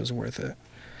think it was worth it.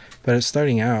 But it's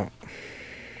starting out,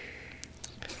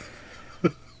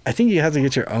 I think you have to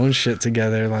get your own shit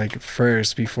together, like,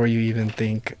 first before you even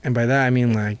think. And by that, I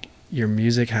mean, like, your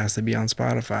music has to be on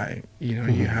Spotify. You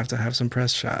know, you have to have some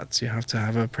press shots. You have to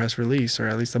have a press release, or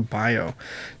at least a bio.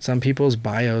 Some people's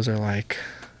bios are like,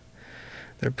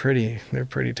 they're pretty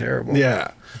terrible.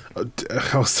 Yeah.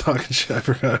 I was talking shit. I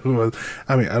forgot who it was.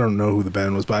 I mean, I don't know who the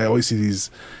band was, but I always see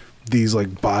these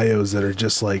like bios that are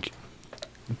just like,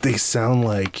 they sound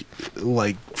like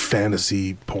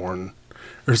fantasy porn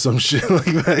or some shit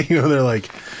like that. You know, they're like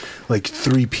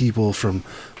 3 people from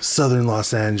southern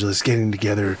Los Angeles getting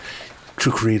together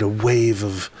to create a wave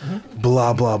of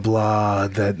blah blah blah,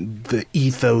 that the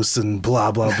ethos and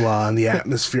blah blah blah and the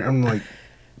atmosphere. I'm like,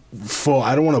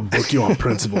 I don't want to book you on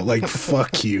principle. Like,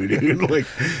 fuck you, dude. Like,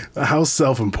 how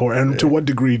self-important, and to what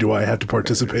degree do I have to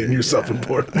participate in your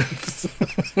self-importance?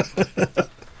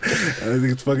 I think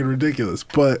it's fucking ridiculous.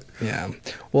 But yeah,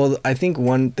 well, I think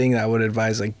one thing that I would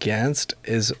advise against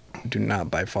is do not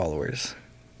buy followers.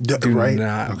 Do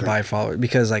not buy followers,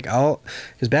 because like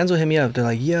because bands will hit me up. They're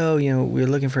like, yo, you know, we're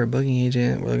looking for a booking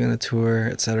agent, we're looking at a tour,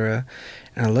 etc.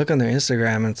 And I look on their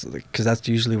Instagram, and it's like, because that's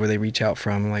usually where they reach out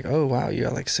from. I'm like, oh wow, you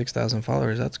got like 6,000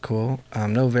 followers. That's cool.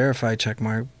 No verified check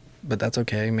mark, but that's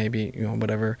okay. Maybe, you know,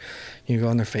 whatever. You go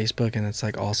on their Facebook, and it's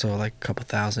like also like a couple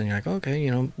thousand. You're like, okay, you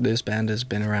know, this band has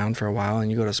been around for a while. And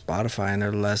you go to Spotify, and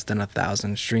they're less than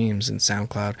 1,000 streams, and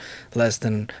SoundCloud less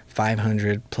than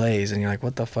 500 plays, and you're like,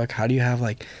 what the fuck? How do you have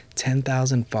like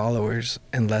 10,000 followers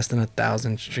and less than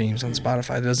 1,000 streams on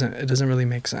Spotify? It doesn't really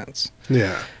make sense.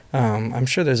 yeah. I'm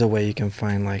sure there's a way you can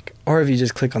find, like, or if you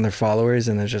just click on their followers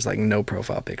and there's just like no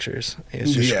profile pictures,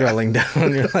 it's just scrolling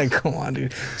down. You're like, come on,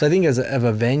 dude. So I think if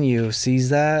a venue sees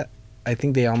that, I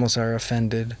think they almost are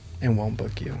offended and won't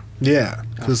book you. Yeah.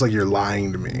 It's like, you're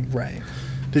lying to me. Right.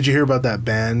 Did you hear about that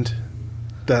band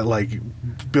that like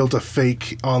built a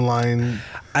fake online?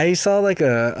 I saw like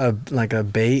a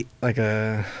bait, like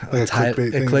a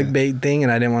clickbait thing,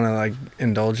 and I didn't want to like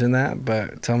indulge in that.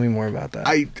 But tell me more about that.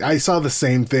 I saw the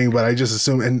same thing, but I just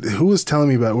assumed. And who was telling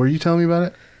me about it? Were you telling me about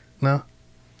it? No?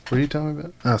 Were you telling me about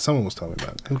it? Oh, someone was telling me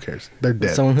about it. Who cares? They're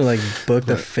dead. Someone who like booked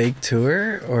a fake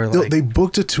tour, or like... No, they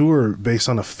booked a tour based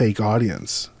on a fake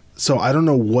audience. So I don't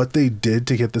know what they did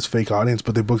to get this fake audience,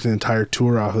 but they booked an entire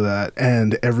tour off of that,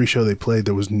 and every show they played,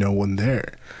 there was no one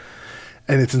there.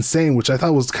 And it's insane, which I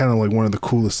thought was kind of like one of the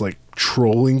coolest like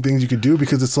trolling things you could do,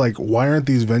 because it's like, why aren't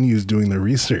these venues doing their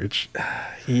research?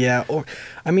 Yeah, or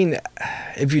I mean,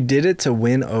 if you did it to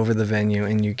win over the venue,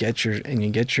 and you get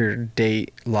your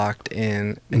date locked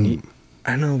in, and you,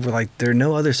 I don't know, like, there are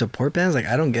no other support bands. Like,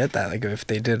 I don't get that. Like, if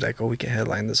they did like, oh, we can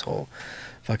headline this whole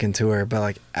fucking tour, but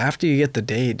like after you get the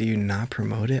date, do you not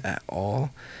promote it at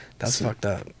all? That's fucked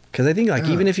up. Because I think like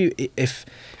even if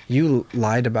you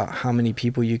lied about how many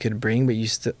people you could bring, but you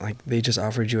still, like, they just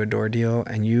offered you a door deal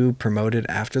and you promoted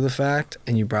after the fact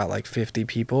and you brought like 50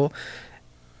 people,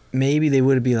 maybe they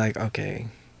would be like, okay,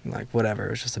 like whatever, it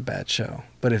was just a bad show.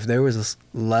 But if there was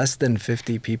less than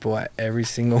 50 people at every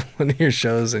single one of your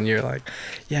shows, and you're like,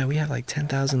 yeah, we have like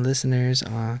 10,000 listeners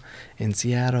in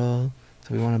Seattle,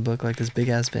 so we want to book like this big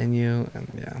ass venue,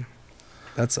 and yeah,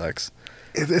 that sucks.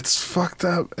 It's fucked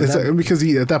up. It's like, because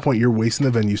at that point you're wasting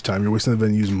the venue's time, you're wasting the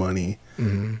venue's money,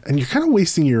 and you're kind of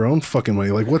wasting your own fucking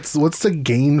money. Like, what's the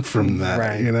gain from that?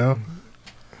 Right. You know,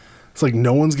 it's like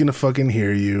no one's gonna fucking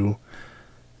hear you.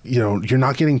 You know, you're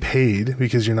not getting paid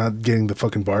because you're not getting the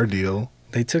fucking bar deal.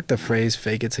 They took the phrase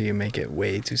 "fake it till you make it"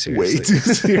 way too seriously. Way too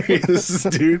serious,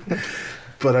 dude.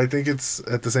 But I think it's,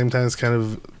 at the same time, it's kind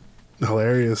of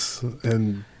hilarious,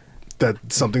 and that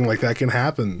something like that can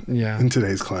happen in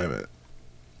today's climate.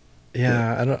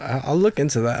 Yeah, I'll look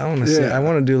into that. I want to see. I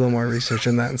want to do a little more research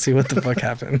on that and see what the fuck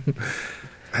happened.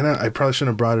 I know. I probably shouldn't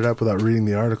have brought it up without reading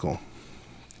the article.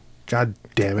 God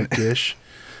damn it, Gish.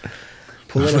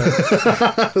 Pull it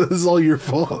up. This is all your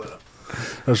fault.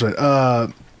 That's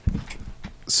right.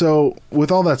 So with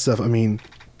all that stuff, I mean,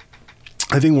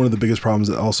 I think one of the biggest problems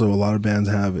that also a lot of bands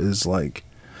have is like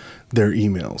their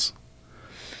emails.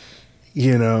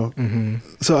 You know,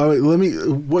 so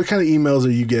what kind of emails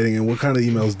are you getting, and what kind of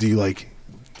emails do you like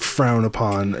frown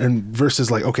upon? And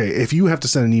versus like, okay, if you have to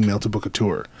send an email to book a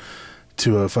tour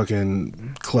to a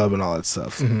fucking club and all that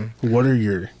stuff, what are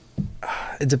your?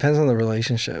 It depends on the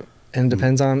relationship, and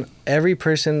depends on, every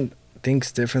person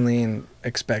thinks differently and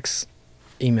expects,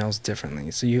 emails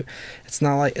differently. So it's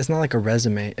not like a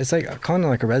resume. It's like kind of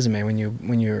like a resume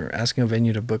when you're asking a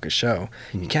venue to book a show.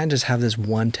 You can't just have this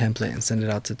one template and send it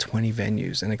out to 20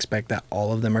 venues and expect that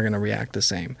all of them are going to react the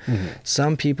same.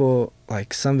 Some people,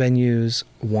 like some venues,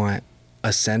 want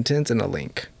a sentence and a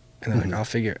link, and they're like, I'll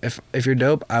figure, if you're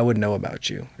dope, I would know about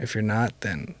you. If you're not,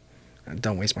 then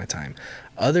don't waste my time.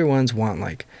 Other ones want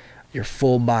like your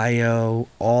full bio,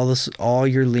 all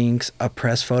your links, a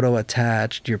press photo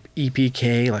attached, your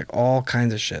EPK, like all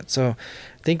kinds of shit. So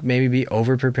I think maybe be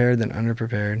over prepared than under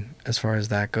prepared as far as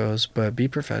that goes, but be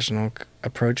professional,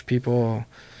 approach people.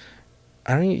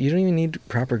 You don't even need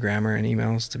proper grammar in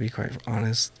emails, to be quite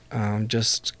honest.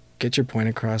 Just get your point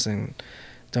across and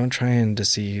don't try and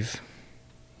deceive.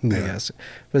 I guess.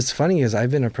 But it's funny is I've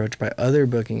been approached by other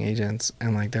booking agents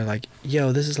and like they're like,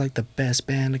 yo, this is like the best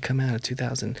band to come out of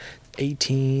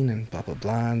 2018 and blah blah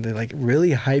blah, and they're like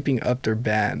really hyping up their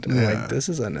band. I'm like, this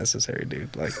is unnecessary,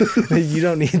 dude. Like you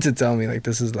don't need to tell me like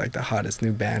this is like the hottest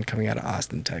new band coming out of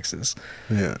Austin, Texas.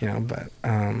 You know, but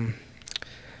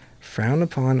frowned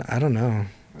upon, I don't know.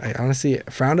 I honestly,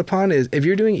 frowned upon is if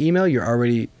you're doing email, you're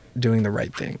already doing the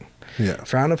right thing.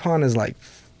 Frowned upon is like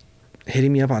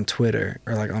hitting me up on Twitter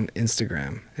or like on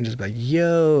Instagram and just be like,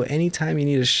 yo, anytime you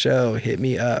need a show, hit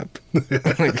me up.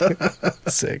 Like,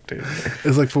 sick, dude.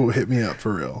 It's like, hit me up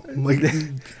for real. Like,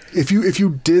 if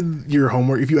you did your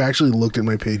homework, if you actually looked at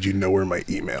my page, you know where my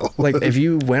email was. Like, if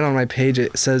you went on my page,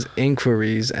 it says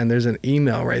inquiries and there's an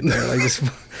email right there. Like, just,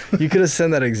 you could have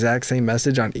sent that exact same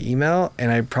message on email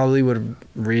and I probably would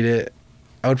read it.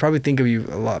 I would probably think of you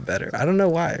a lot better. I don't know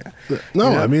why. No,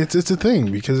 you know? I mean, it's a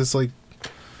thing because it's like,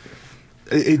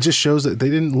 it just shows that they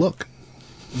didn't look.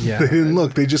 Yeah. They didn't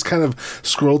look. They just kind of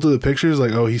scrolled through the pictures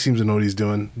like, oh, he seems to know what he's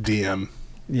doing. DM.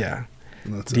 Yeah.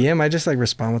 That's DM, it. I just like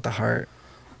respond with the heart.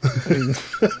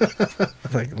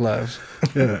 Like love.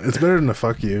 Yeah, it's better than a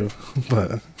fuck you,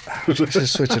 but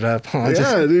just switch it up. Huh?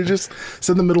 Yeah, dude, just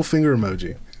send the middle finger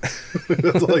emoji.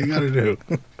 That's all you gotta do.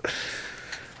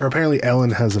 Or apparently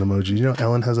Ellen has an emoji. You know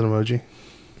Ellen has an emoji?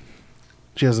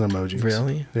 She has an emoji.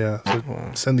 Really? Yeah. So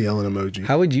wow. Send the Ellen emoji.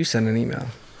 How would you send an email?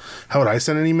 How would I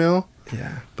send an email?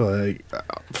 Yeah. But like,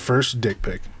 first dick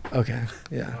pic. Okay.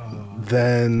 Yeah.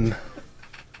 Then,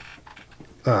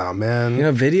 oh man. You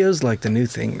know, video's like the new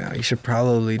thing now. You should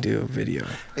probably do a video.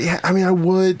 Yeah, I mean, I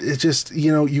would. It's just,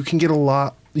 you know, you can get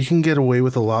away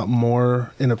with a lot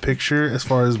more in a picture as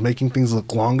far as making things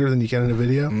look longer than you can in a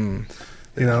video.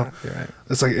 You know, you're right.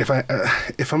 It's like if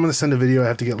I'm gonna send a video, I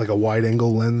have to get like a wide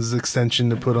angle lens extension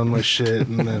to put on my shit,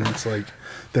 and then it's like,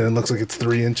 then it looks like it's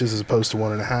 3 inches as opposed to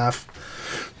 1.5.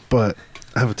 But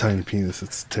I have a tiny penis.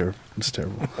 It's terrible. It's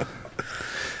terrible.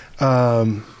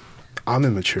 I'm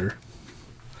immature.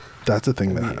 That's a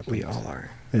thing that happens. We all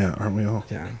are. Yeah, aren't we all?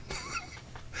 Yeah.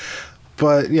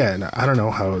 But yeah, no, I don't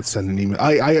know how to send an email.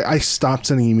 I stopped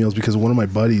sending emails because one of my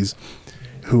buddies,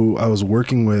 who I was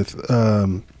working with,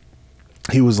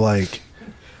 he was like,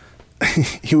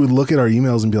 he would look at our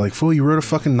emails and be like, "Fool, you wrote a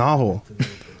fucking novel."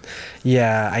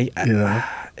 Yeah, I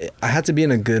had to be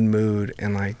in a good mood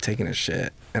and like taking a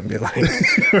shit and be like,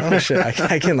 "Oh shit,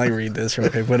 I can like read this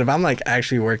real quick." But if I'm like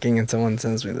actually working and someone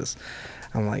sends me this,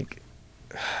 I'm like,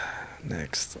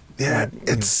 next. Yeah,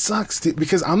 it sucks, dude,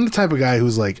 because I'm the type of guy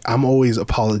who's like, I'm always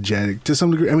apologetic to some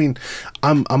degree. I mean,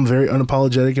 I'm very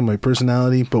unapologetic in my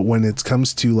personality, but when it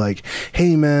comes to like,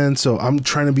 hey man, so I'm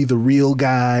trying to be the real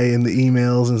guy in the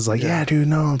emails, and it's like, yeah dude,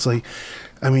 no, it's like,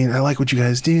 I mean, I like what you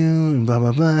guys do and blah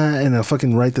blah blah, and I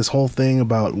fucking write this whole thing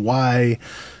about why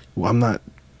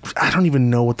I don't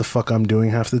even know what the fuck I'm doing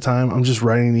half the time. I'm just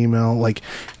writing an email. Like,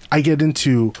 I get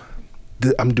into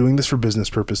I'm doing this for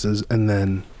business purposes, and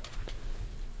then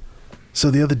so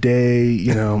the other day,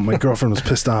 you know, my girlfriend was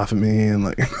pissed off at me, and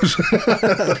like,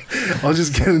 I'll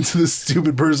just get into this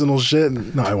stupid personal shit.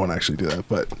 No, I won't actually do that,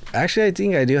 but actually, I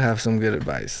think I do have some good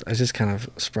advice. I just kind of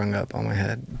sprung up on my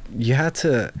head. You have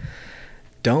to,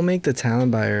 don't make the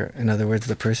talent buyer, in other words,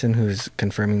 the person who's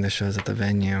confirming the shows at the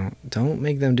venue, don't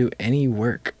make them do any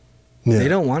work. Yeah. They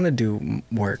don't want to do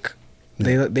work.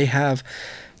 Yeah. They have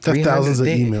thousands of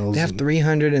emails. They have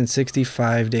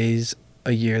 365 days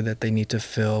a year that they need to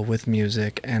fill with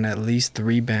music and at least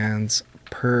 3 bands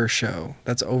per show.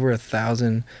 That's over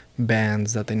 1,000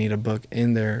 bands that they need to book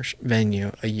in their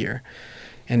venue a year.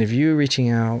 And if you're reaching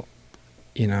out,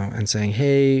 you know, and saying,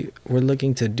 hey, we're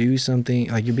looking to do something,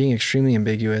 like you're being extremely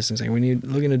ambiguous and saying we're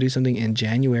looking to do something in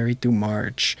January through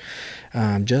March,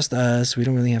 just us, we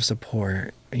don't really have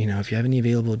support, you know, if you have any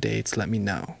available dates, let me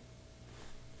know.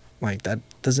 Like, that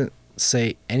doesn't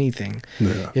say anything.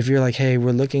 Yeah. If you're like, hey,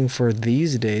 we're looking for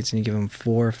these dates, and you give them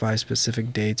 4 or 5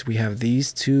 specific dates, we have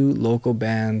these 2 local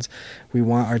bands, we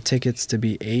want our tickets to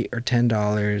be $8 or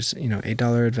 $10, you know,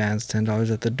 $8 advance,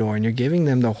 $10 at the door, and you're giving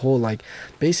them the whole, like,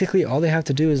 basically all they have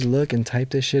to do is look and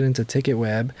type this shit into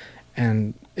TicketWeb,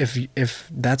 and if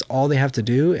that's all they have to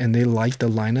do, and they like the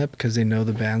lineup because they know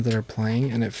the bands that are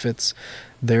playing and it fits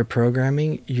their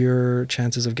programming, your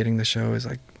chances of getting the show is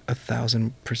like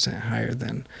 1,000% higher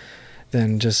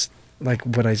than just like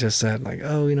what I just said. Like,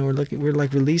 oh, you know, we're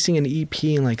like releasing an EP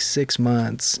in like 6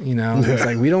 months. You know, it's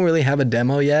like we don't really have a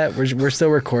demo yet. We're still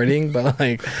recording, but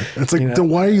like, it's like, you know, then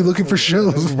why are you looking for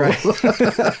shows? Right.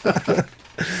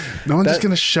 No one's just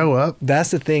gonna show up.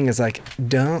 That's the thing, is like,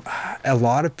 don't, a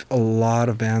lot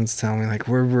of bands tell me like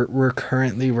we're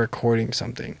currently recording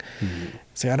something.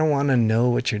 It's like, I don't want to know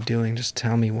what you're doing, just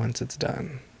tell me once it's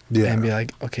done. And be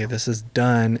like, okay, this is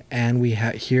done, and we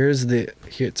have here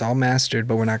it's all mastered,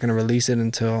 but we're not going to release it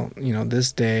until, you know,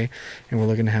 this day, and we're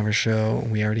looking to have a show,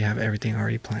 and we already have everything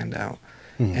already planned out.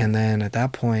 And then at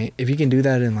that point, if you can do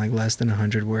that in like less than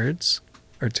 100 words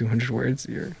or 200 words,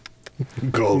 you're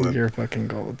golden. You're fucking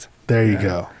gold. There you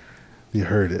go. You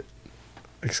heard it.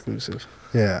 Exclusive.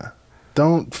 Yeah.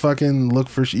 Don't fucking look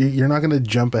for you're not going to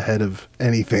jump ahead of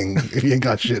anything if you ain't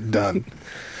got shit done.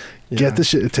 Yeah. Get the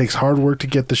shit. It takes hard work to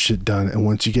get the shit done, and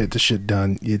once you get the shit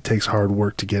done, it takes hard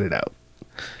work to get it out.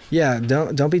 Yeah,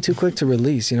 don't be too quick to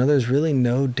release. You know, there's really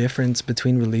no difference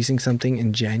between releasing something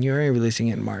in January and releasing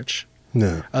it in March.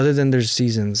 No. Other than there's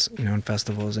seasons, you know, and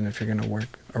festivals, and if you're gonna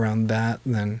work around that,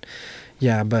 then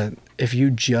yeah. But if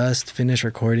you just finish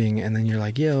recording and then you're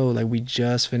like, yo, like we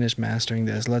just finished mastering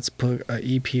this, let's put an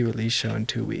EP release show in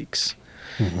 2 weeks.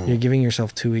 You're giving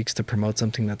yourself 2 weeks to promote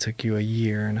something that took you 1.5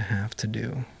 years to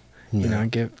do. You know,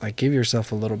 give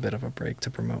yourself a little bit of a break to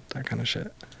promote that kind of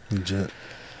shit. Legit.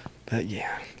 But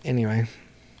yeah. Anyway.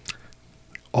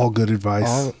 All good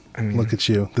advice. I mean, look at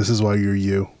you. This is why you're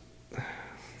you.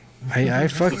 I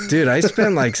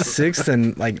spent like 6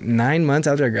 and like 9 months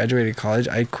after I graduated college.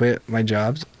 I quit my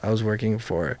jobs. I was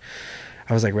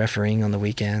like refereeing on the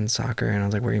weekend soccer, and I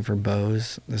was like working for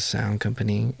Bose, the sound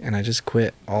company, and I just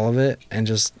quit all of it and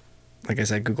just, like I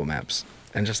said, Google Maps.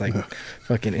 And just like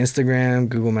fucking Instagram,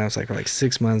 Google Maps, like for like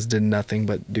 6 months, did nothing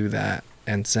but do that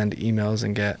and send emails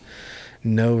and get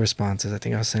no responses. I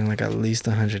think I was sending like at least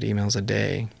 100 emails a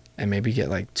day and maybe get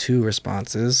like 2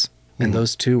 responses. And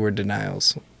those 2 were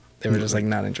denials. They were just like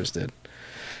not interested,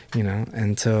 you know?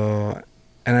 And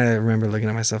I remember looking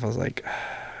at myself, I was like,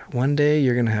 one day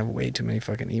you're going to have way too many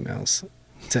fucking emails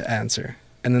to answer.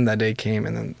 And then that day came,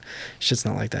 and then shit's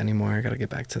not like that anymore. I got to get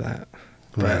back to that.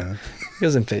 But it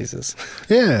goes in phases.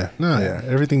 Yeah.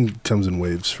 Everything comes in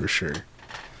waves for sure.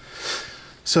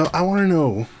 So I want to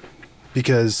know,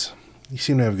 because you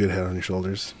seem to have a good head on your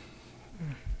shoulders.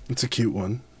 It's a cute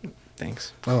one.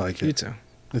 Thanks. I like it. You too.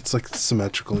 It's like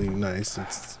symmetrically nice.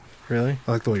 Really?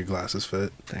 I like the way your glasses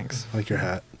fit. Thanks. I like your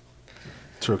hat.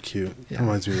 It's real cute. Yeah. It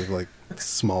reminds me of like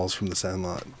Smalls from the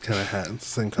Sandlot kind of hat.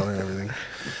 It's the same color and everything.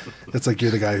 It's like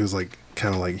you're the guy who's like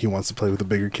kind of like he wants to play with the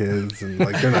bigger kids, and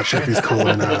like they're not sure if he's cool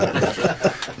or not.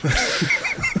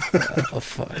 Oh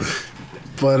fuck.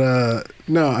 But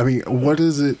no, I mean, what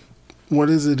is it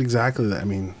exactly that, I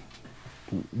mean,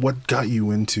 what got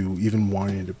you into even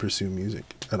wanting to pursue music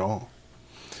at all,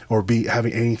 or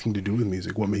having anything to do with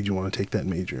music? What made you want to take that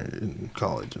major in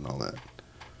college and all that?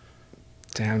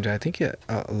 Damn, dude, I think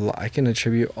I can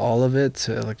attribute all of it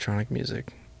to electronic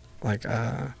music. Like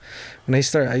when I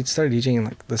started DJing in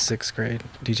like the 6th grade,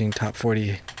 DJing top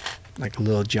 40, like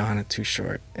Lil Jon and Too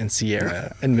Short and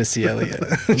Sierra and Missy Elliott.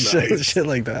 Nice. shit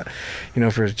like that, you know,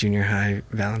 for junior high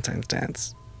Valentine's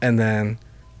dance. And then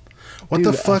what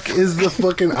the fuck is the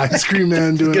fucking ice cream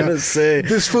man doing? I was gonna say,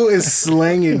 this fool is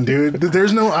slanging, dude.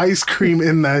 There's no ice cream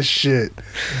in that shit.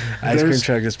 Ice cream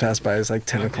truck just passed by. It's like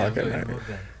 10 o'clock at night.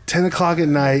 10 o'clock at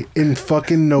night in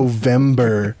fucking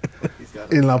November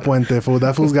in La Puente, fool.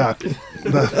 That fool's got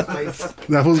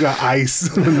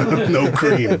ice, no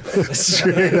cream,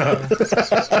 straight up.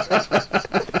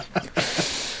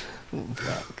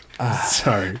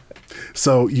 Sorry.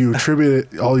 So you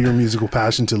attribute all your musical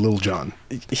passion to Lil Jon.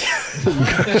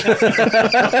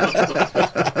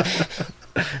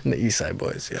 The East Side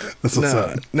Boys, yeah. That's what's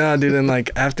up. No, dude, and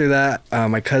like after that,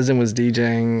 my cousin was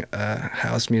DJing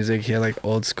house music. He had like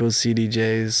old school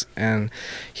CDJs, and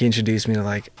he introduced me to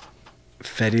like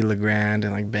Fetty Legrand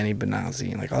and like Benny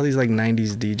Benazzi and like all these like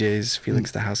 90s DJs,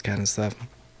 Felix the House Cat and stuff.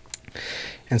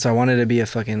 And so I wanted to be a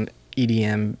fucking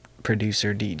EDM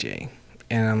producer DJ.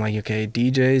 And I'm like, okay,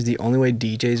 DJs, the only way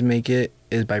DJs make it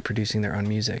is by producing their own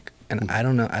music. and I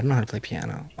don't know how to play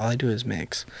piano. All I do is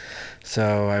mix.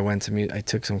 So I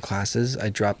took some classes. I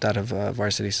dropped out of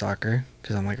varsity soccer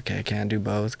because I'm like, okay, I can't do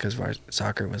both because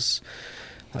soccer was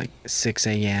like 6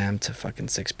 a.m. to fucking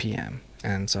 6 p.m.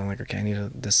 And so I'm like, okay, I need to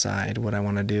decide what I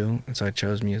want to do. And so I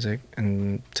chose music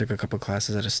and took a couple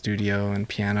classes at a studio and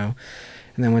piano,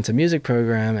 and then went to music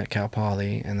program at Cal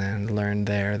Poly, and then learned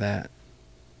there that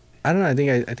I don't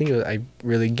know. I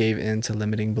really gave in to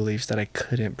limiting beliefs that I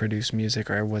couldn't produce music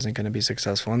or I wasn't going to be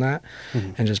successful in that,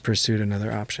 and just pursued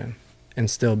another option, and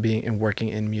still being and working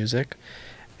in music.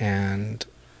 And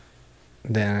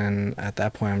then at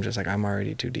that point, I'm just like, I'm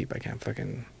already too deep. I can't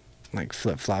fucking like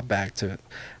flip flop back to it.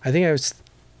 I think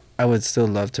I would still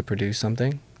love to produce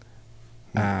something,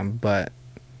 but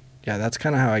yeah, that's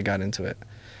kind of how I got into it.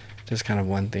 Just kind of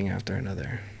one thing after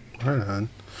another. Right on.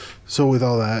 So with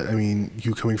all that, I mean,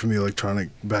 you coming from the electronic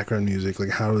background music, like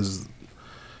how is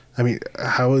and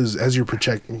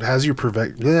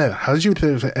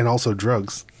also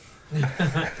drugs.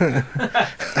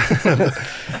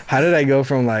 How did I go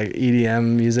from like EDM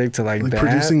music to like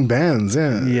producing bands,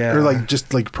 yeah, or like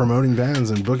just like promoting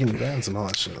bands and booking bands and all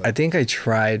that shit? I think I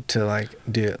tried to like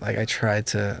do it. Like I tried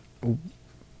to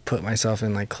put myself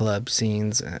in like club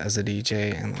scenes as a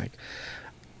DJ, and like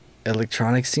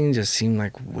electronic scene just seemed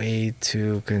like way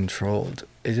too controlled.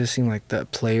 It just seemed like the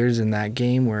players in that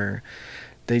game were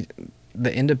the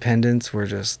independents were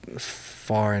just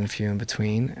far and few in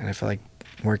between, and I feel like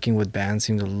working with bands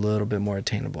seemed a little bit more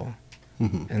attainable.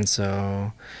 And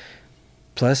so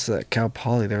plus at Cal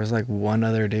Poly there was like one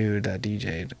other dude that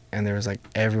DJ'd, and there was like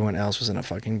everyone else was in a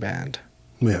fucking band.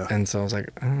 Yeah. And so I was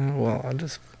like, well, I'll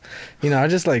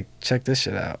just like check this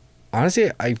shit out.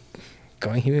 Honestly,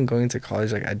 going to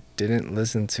college, like I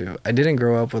didn't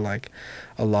grow up with like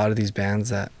a lot of these bands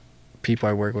that people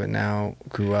I work with now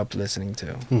grew up listening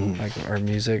to, like our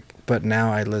music. But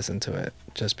now I listen to it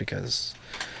just because,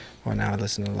 well, now I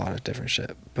listen to a lot of different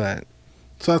shit. But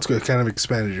so that's good. Kind of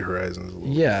expanded your horizons a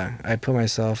little. Yeah, I put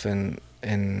myself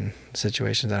in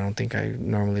situations I don't think I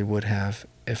normally would have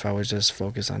if I was just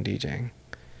focused on DJing.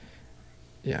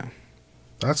 Yeah,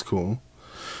 that's cool.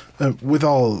 With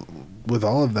all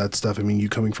of that stuff, I mean, you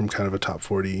coming from kind of a top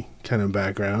 40 kind of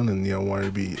background, and wanting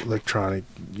to be electronic,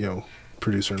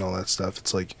 producer and all that stuff.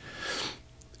 It's like,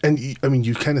 and I mean,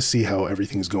 you kind of see how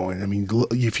everything's going. I mean,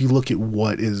 if you look at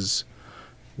what is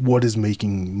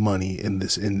making money in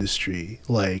this industry,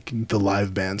 like the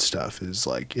live band stuff is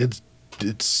like it's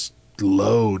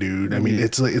low, dude. I mean,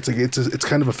 it's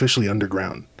kind of officially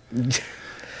underground.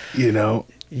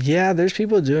 Yeah, there's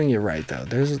people doing it right though.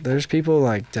 There's people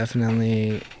like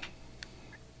definitely.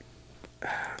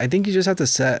 I think you just have to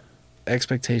set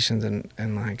expectations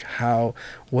and like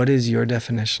what is your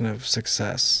definition of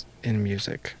success in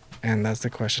music? And that's the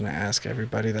question I ask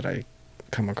everybody that I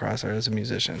come across as a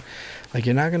musician. Like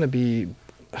you're not gonna be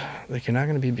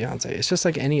Beyonce. It's just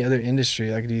like any other industry.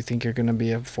 Like, do you think you're gonna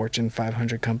be a Fortune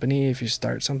 500 company if you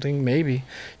start something? Maybe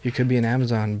you could be an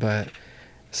Amazon, but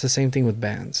it's the same thing with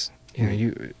bands.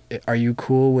 Are you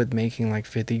cool with making like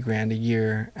 50 grand a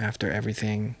year after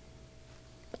everything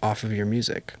off of your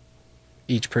music,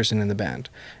 each person in the band?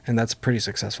 And that's a pretty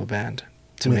successful band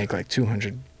to make like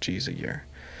 200 G's a year.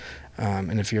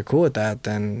 And if you're cool with that,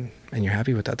 then, and you're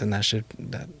happy with that, then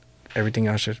that everything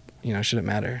else shouldn't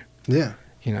matter. Yeah.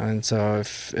 And so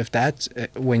if that's,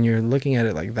 when you're looking at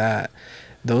it like that,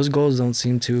 those goals don't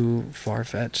seem too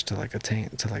far-fetched to like attain,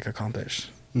 to like accomplish.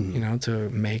 To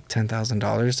make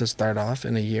 $10,000 to start off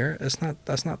in a year, that's not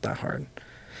that hard.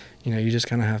 You just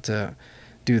kind of have to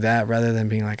do that rather than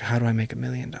being like, how do I make $1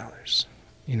 million?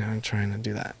 And trying to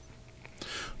do that.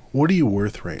 What are you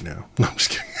worth right now? No, I'm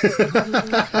just kidding.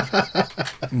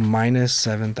 Minus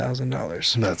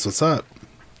 $7,000. That's what's up.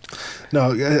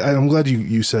 No, I'm glad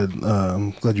you said.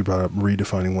 I'm glad you brought up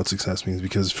redefining what success means,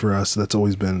 because for us, that's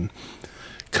always been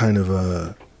kind of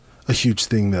a huge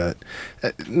thing, that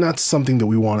not something that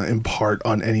we want to impart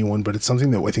on anyone, but it's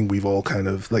something that I think we've all kind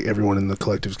of, like everyone in the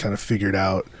collective's kind of figured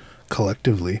out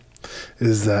collectively,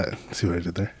 is that, see what I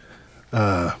did there?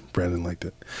 Brandon liked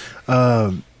it.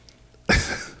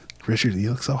 Richard,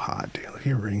 you look so hot, dude. Look at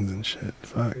your rings and shit.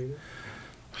 Fuck.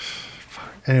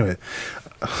 Anyway,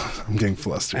 I'm getting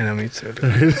flustered. I know, me too.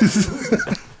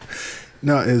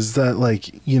 No, is that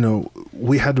like,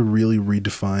 we had to really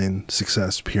redefine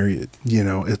success, period.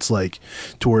 It's like,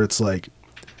 to where it's like,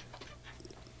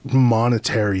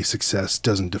 monetary success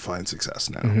doesn't define success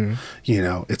now. You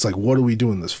know, it's like, what are we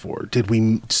doing this for? Did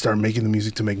we start making the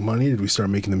music to make money? Did we start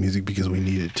making the music because we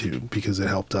needed to, because it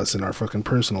helped us in our fucking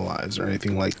personal lives or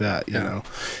anything like that, you know?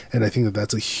 And I think that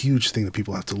that's a huge thing that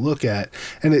people have to look at.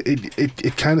 And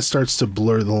it kind of starts to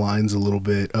blur the lines a little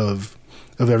bit of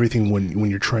everything when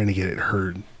you're trying to get it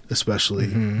heard, especially,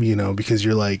 you know, because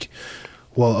you're like,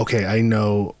 well, okay, I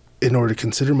know in order to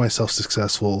consider myself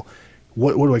successful,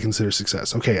 what do I consider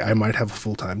success? Okay, I might have a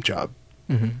full-time job.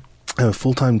 I have a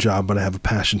full-time job, but I have a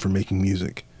passion for making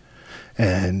music.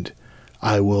 And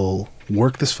I will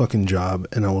work this fucking job,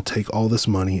 and I will take all this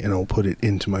money and I will put it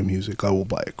into my music. I will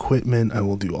buy equipment. I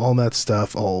will do all that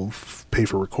stuff. I'll pay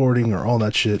for recording or all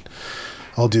that shit.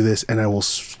 I'll do this, and I will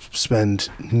spend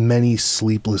many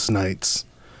sleepless nights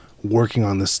working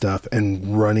on this stuff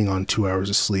and running on 2 hours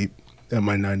of sleep at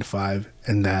my 9 to 5.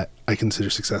 And that I consider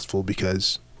successful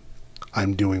because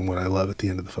I'm doing what I love at the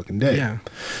end of the fucking day. Yeah.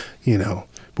 You know,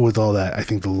 but with all that, I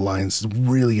think the lines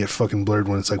really get fucking blurred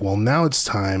when it's like, well, now it's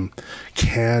time.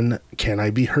 Can I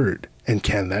be heard? And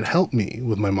can that help me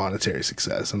with my monetary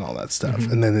success and all that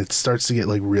stuff? And then it starts to get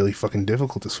like really fucking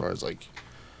difficult as far as like,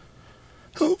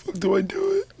 how the fuck do I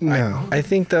do it? No. I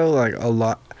think though, like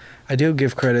I do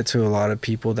give credit to a lot of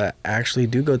people that actually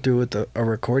do go through with a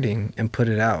recording and put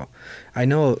it out. I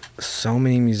know so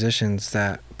many musicians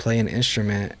that play an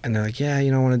instrument and they're like, yeah,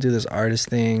 you know, I want to do this artist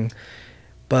thing,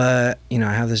 but, you know,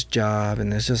 I have this job, and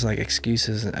there's just like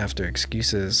excuses after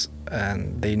excuses,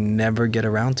 and they never get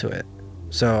around to it.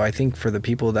 So I think for the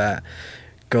people that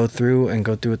go through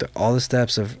with all the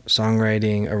steps of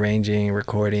songwriting, arranging,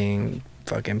 recording,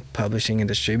 fucking publishing and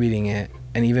distributing it,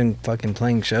 and even fucking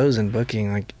playing shows and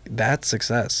booking, like, that's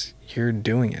success. You're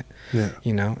doing it. Yeah.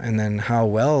 You know, and then how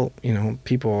well, you know,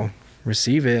 people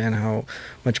receive it and how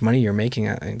much money you're making,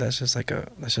 I think that's just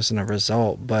a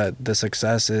result. But the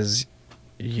success is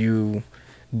you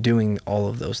doing all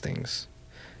of those things.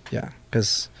 Yeah,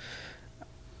 because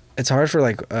it's hard for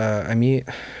like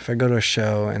if I go to a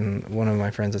show and one of my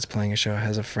friends that's playing a show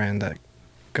has a friend that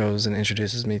goes and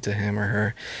introduces me to him or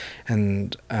her,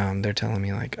 and they're telling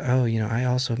me like, oh, you know, I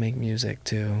also make music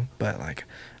too, but like,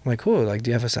 I'm like, cool, like, do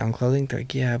you have a SoundCloud link? They're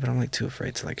like, yeah, but I'm like too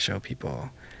afraid to like show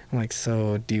people. I'm like,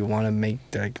 so do you want to make,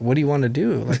 like, what do you want to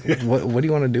do? Like, what do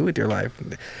you want to do with your life?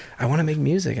 I want to make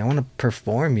music. I want to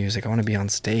perform music. I want to be on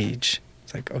stage.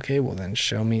 It's like, okay, well then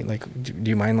show me, like, do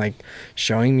you mind like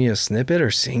showing me a snippet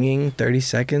or singing 30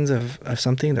 seconds of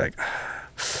something? They're like,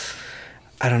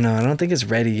 I don't know. I don't think it's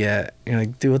ready yet. You're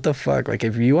like, dude, what the fuck? Like,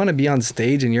 if you want to be on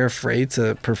stage and you're afraid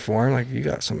to perform, like, you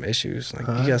got some issues. Like,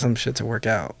 you got some shit to work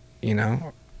out, you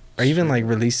know? Or even like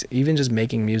even just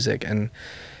making music. And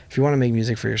if you want to make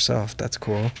music for yourself, that's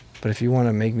cool. But if you want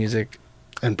to make music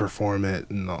and perform it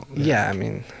and all, yeah, I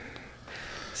mean,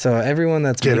 so everyone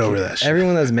that's over that shit.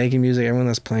 Everyone that's making music, everyone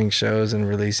that's playing shows and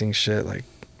releasing shit, like,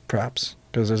 props,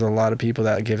 because there's a lot of people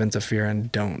that give into fear and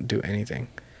don't do anything.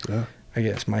 Yeah, I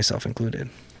guess myself included.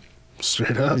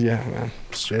 Straight up. Yeah, man.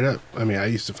 Straight up. I mean, I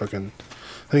used to I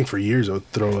think for years I would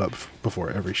throw up before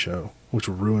every show, which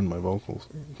would ruin my vocals.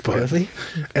 But really?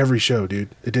 Every show, dude.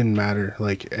 It didn't matter.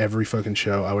 Like, every fucking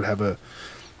show, I would have a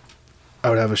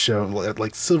show at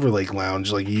like Silver Lake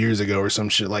Lounge like years ago or some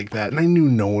shit like that, and I knew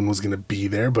no one was gonna be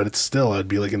there, but it's still, I'd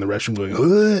be like in the restroom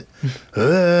going,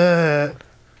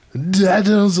 Dad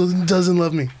doesn't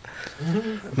love me.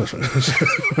 No,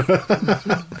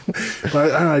 but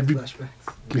I don't know, I'd be flashback.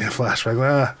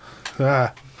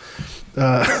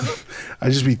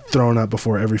 I'd just be thrown up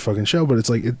before every fucking show, but it's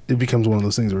like it becomes one of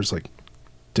those things where it's like,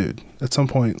 dude, at some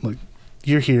point, like,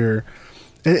 you're here.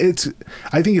 I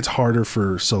think it's harder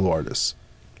for solo artists.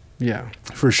 Yeah.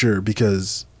 For sure,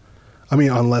 because, I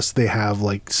mean, unless they have,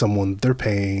 like, someone they're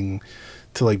paying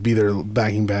to, like, be their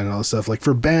backing band and all this stuff. Like,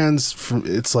 for bands,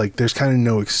 it's like, there's kind of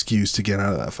no excuse to get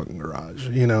out of that fucking garage.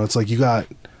 You know, it's like, you got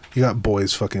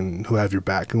boys fucking who have your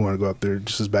back and want to go up there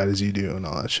just as bad as you do and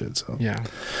all that shit, so. Yeah.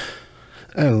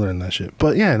 I didn't learn that shit.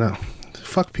 But, yeah, no.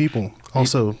 Fuck people.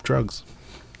 Also, drugs.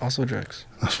 Also drugs.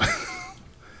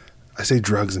 I say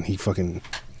drugs and he fucking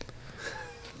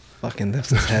lifts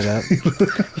his head up.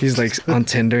 He's like on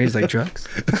Tinder. He's like, drugs?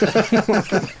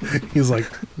 He's like,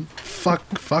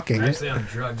 fucking. Actually on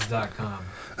drugs.com.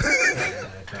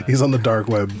 He's on the dark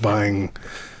web buying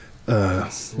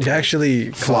he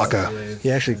actually called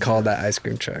that ice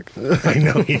cream truck. I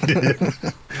know he did.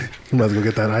 You might as well go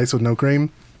get that ice with no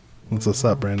cream. What's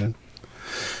up, Brandon?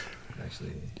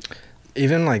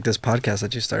 Even like this podcast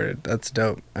that you started, that's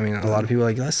dope. I mean, a lot of people are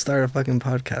like, let's start a fucking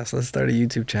podcast. Let's start a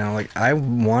YouTube channel. Like, I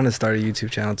want to start a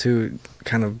YouTube channel too,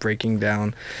 kind of breaking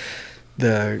down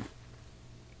the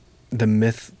the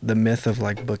myth of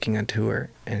like booking a tour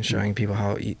and showing people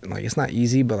how like it's not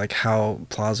easy, but like how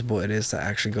plausible it is to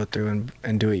actually go through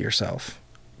and do it yourself.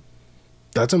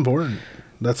 That's important.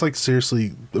 That's like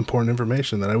seriously important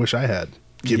information that I wish I had.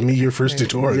 Give me your first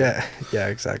tutorial. Yeah,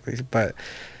 exactly. But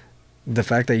the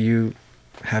fact that you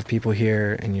have people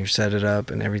here and you set it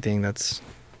up and everything, that's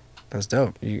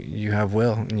dope. You have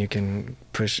will, and you can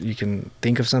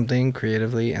think of something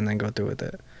creatively and then go through with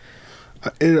it.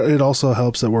 It also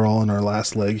helps that we're all in our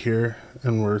last leg here,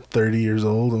 and we're 30 years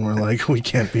old, and we're like, we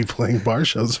can't be playing bar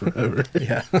shows forever.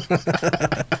 Yeah.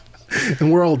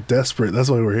 And we're all desperate. That's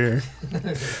why we're here.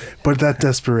 But that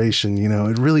desperation, you know,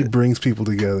 it really brings people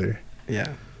together.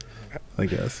 Yeah. I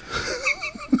guess.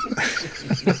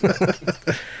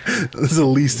 This is the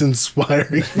least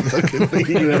inspiring fucking thing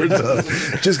you can ever done.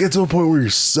 Just get to a point where you're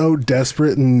so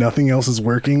desperate and nothing else is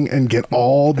working, and get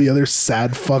all the other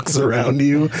sad fucks around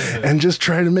you and just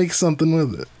try to make something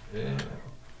with it. Yeah.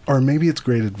 Or maybe it's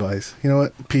great advice. You know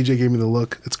what? PJ gave me the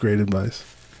look. It's great advice.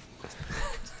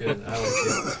 It's good. I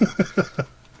like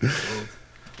it.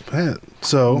 Man,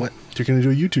 so What? you're going to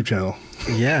do a YouTube channel.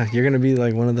 Yeah, you're gonna be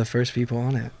like one of the first people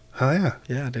on it. Hell yeah.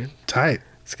 Yeah, dude. Tight.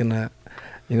 It's gonna,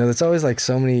 there's always like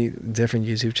so many different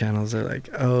YouTube channels. They're like,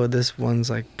 oh, this one's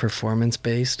like performance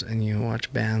based, and you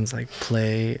watch bands like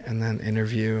play and then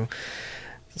interview.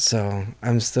 So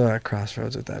I'm still at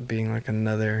crossroads with that being like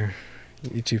another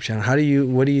YouTube channel.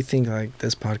 What do you think like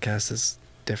this podcast is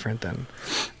different than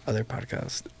other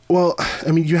podcasts? Well,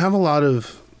 I mean, you have a lot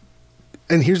of,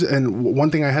 and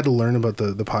one thing I had to learn about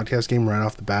the podcast game right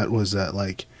off the bat was that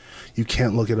like you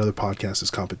can't look at other podcasts as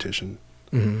competition.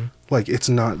 Mm-hmm. Like it's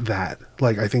not that.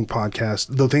 Like I think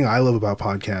the thing I love about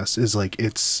podcasts is like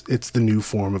it's the new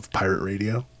form of pirate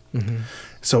radio. Mm-hmm.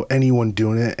 So anyone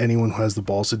doing it, anyone who has the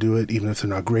balls to do it, even if they're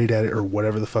not great at it or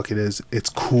whatever the fuck it is, it's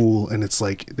cool, and it's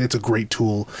like it's a great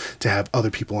tool to have other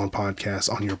people on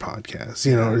podcasts on your podcast.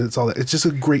 You know, it's all that. It's just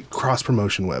a great cross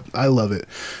promotion web. I love it.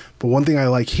 But one thing I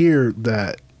like here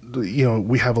that, you know,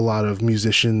 we have a lot of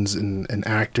musicians and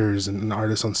actors and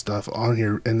artists on stuff on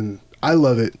here, and I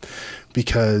love it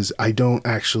because I don't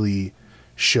actually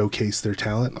showcase their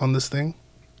talent on this thing.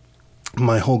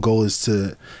 My whole goal is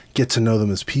to get to know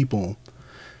them as people,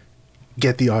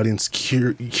 get the audience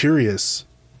curious,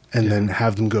 and then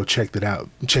have them go check it out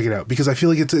because I feel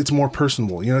like it's more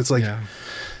personable. You know, it's like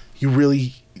you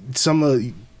really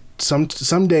someday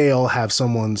I'll have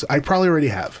someone's. I probably already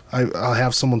have. I'll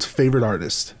have someone's favorite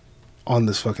artist on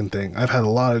this fucking thing. I've had a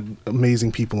lot of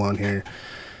amazing people on here,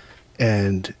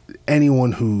 and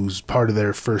anyone who's part of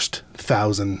their first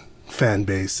 1,000 fan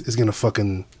base is gonna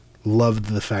fucking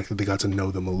love the fact that they got to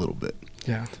know them a little bit.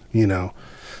 Yeah. You know,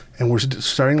 and we're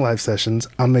starting live sessions.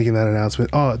 I'm making that announcement.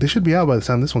 Oh, they should be out by the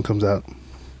time this one comes out.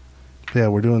 Yeah,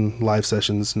 we're doing live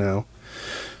sessions now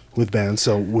with bands.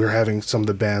 So we're having some of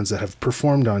the bands that have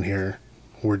performed on here.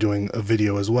 We're doing a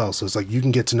video as well. So it's like you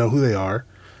can get to know who they are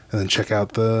and then check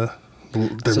out their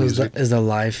music. Is the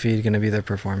live feed going to be their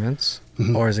performance?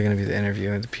 Mm-hmm. Or is it going to be the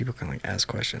interview and people can like ask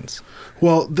questions?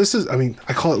 Well,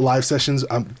 I call it live sessions.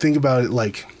 Think about it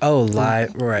like... Oh,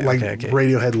 live. Right. Like okay.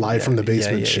 Radiohead live from the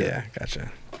basement shit. Yeah,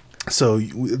 gotcha. So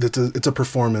it's a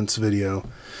performance video.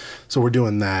 So we're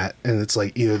doing that, and it's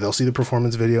like either they'll see the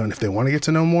performance video, and if they want to get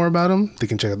to know more about them, they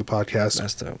can check out the podcast.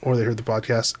 That's dope. Or they heard the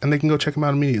podcast, and they can go check them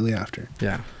out immediately after.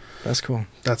 Yeah, that's cool.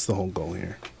 That's the whole goal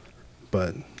here.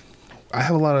 But I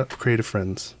have a lot of creative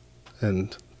friends,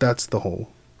 and that's the whole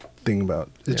thing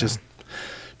about it. Just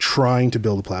trying to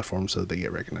build a platform so that they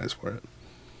get recognized for it.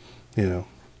 You know,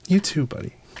 you too,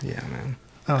 buddy. Yeah, man.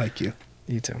 I like you.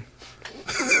 You too.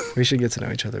 We should get to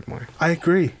know each other more. I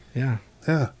agree. Yeah.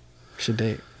 Yeah. We should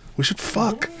date. We should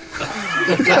fuck.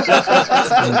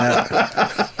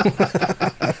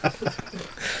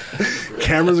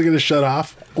 Cameras are going to shut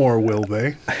off, or will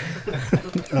they?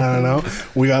 I don't know.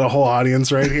 We got a whole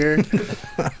audience right here.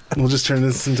 We'll just turn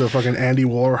this into a fucking Andy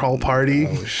Warhol party.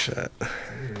 Oh, shit.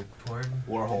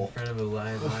 Warhol. In front of a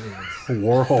live audience.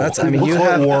 Warhol. You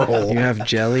Warhol. have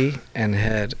Jelly and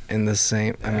Head in the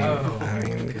same. I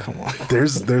mean, come on.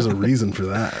 There's a reason for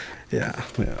that. Yeah.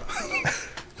 Yeah.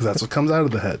 Because that's what comes out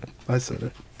of the head. I said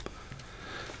it.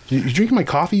 You drinking my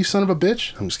coffee, you son of a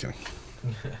bitch? I'm just kidding.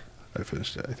 I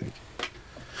finished it, I think.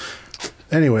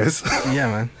 Anyways. Yeah,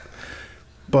 man.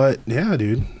 But yeah,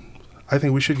 dude. I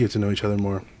think we should get to know each other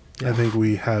more. Yeah. I think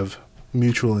we have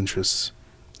mutual interests.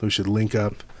 We should link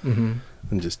up and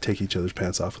just take each other's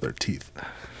pants off with our teeth.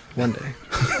 One day.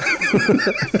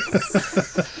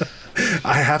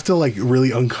 I have to like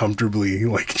really uncomfortably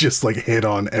like just like hit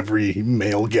on every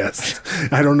male guest.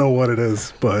 I don't know what it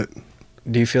is, but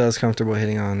do you feel as comfortable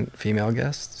hitting on female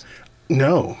guests?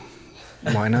 No.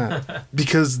 Why not?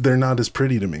 Because they're not as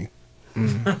pretty to me.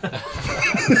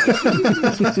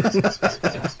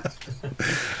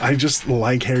 I just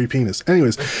like hairy penis.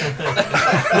 Anyways.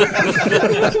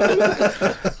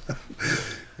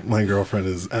 My girlfriend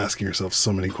is asking herself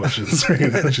so many questions right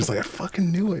now. She's like, I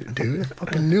fucking knew it, dude. I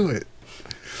fucking knew it.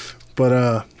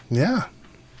 But, yeah.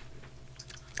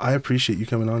 I appreciate you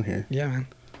coming on here. Yeah, man.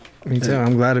 Me too.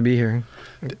 I'm glad to be here.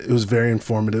 It was very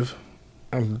informative.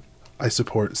 I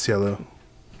support Cielo.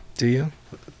 Do you?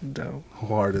 No.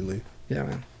 Wholeheartedly. Yeah,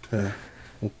 man. Yeah.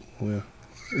 Well, yeah.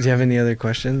 Do you have any other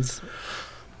questions?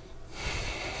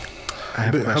 I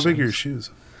have How big are your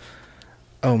shoes?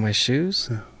 Oh, my shoes?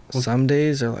 Yeah. Some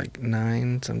days are like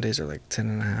 9. Some days are like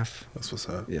 10.5. That's what's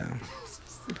up. Yeah.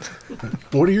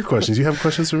 What are your questions? You have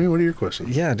questions for me? What are your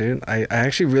questions? Yeah, dude. I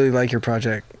actually really like your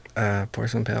project,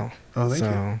 Porcelain Pale. Oh, thank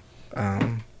you.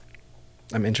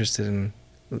 I'm interested in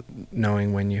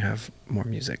knowing when you have more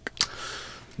music.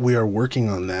 We are working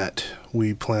on that.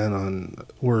 We plan on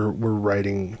we're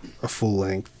writing a full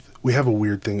length. We have a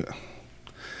weird thing.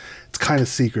 It's kind of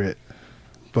secret,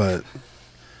 but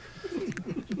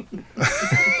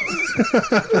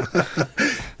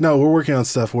no, we're working on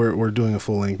stuff. We're doing a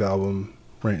full length album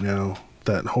right now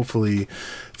that hopefully,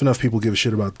 if enough people give a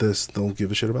shit about this, they'll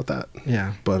give a shit about that.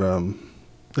 Yeah. But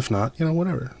if not,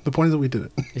 whatever. The point is that we did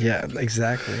it. Yeah,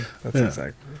 exactly. That's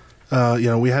exactly.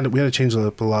 We had to change it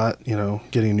up a lot,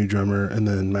 getting a new drummer, and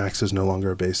then Max is no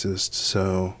longer a bassist,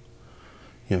 so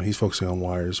he's focusing on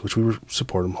Wires, which we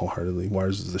support him wholeheartedly.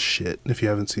 Wires is the shit. If you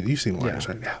haven't seen, you've seen Wires,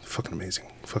 right? Yeah, fucking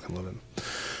amazing. Fucking love him.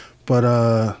 But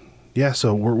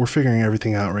so we're figuring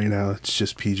everything out right now. It's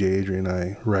just PJ, Adrian,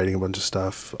 and I writing a bunch of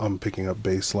stuff. I'm picking up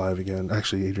bass live again.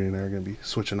 Actually, Adrian and I are gonna be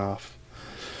switching off.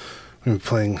 We're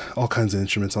playing all kinds of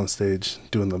instruments on stage,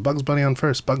 doing the Bugs Bunny on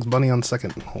first, Bugs Bunny on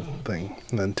second, whole thing,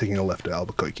 and then taking a left to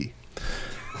Albuquerque.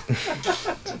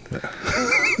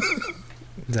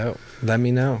 Dope. Let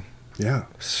me know. Yeah.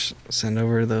 Send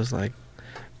over those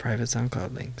private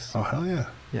SoundCloud links. Oh hell yeah.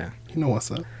 Yeah. You know what's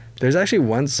up. There's actually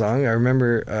one song I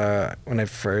remember when I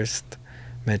first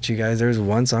met you guys. There was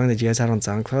one song that you guys had on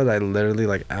SoundCloud. I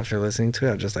literally after listening to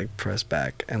it, I just press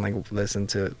back and listen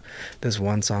to this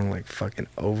one song fucking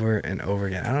over and over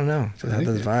again. I don't know, just had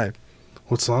this vibe.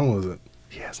 What song was it?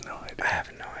 He has no idea. I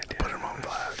have no idea. Put him on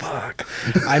blast. Fuck.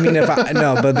 I mean,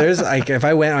 but there's if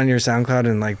I went on your SoundCloud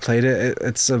and played it,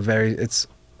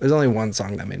 there's only one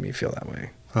song that made me feel that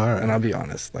way. All right. And I'll be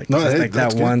honest, that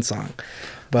good. One song.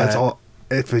 But that's all.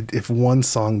 If one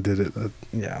song did it,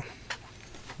 yeah.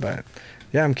 But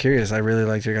yeah, I'm curious. I really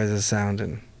liked your guys' sound,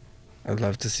 and I'd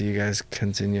love to see you guys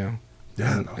continue.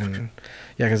 Yeah, yeah,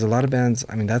 because a lot of bands,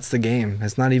 I mean, that's the game.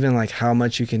 It's not even how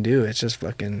much you can do. It's just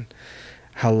fucking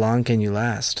how long can you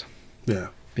last? Yeah.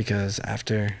 Because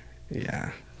after,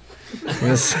 yeah.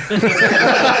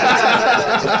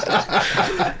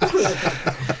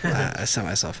 I set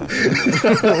myself up.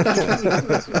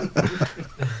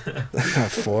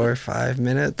 4 or 5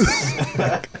 minutes.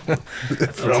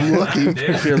 If I'm lucky.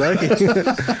 If you're lucky.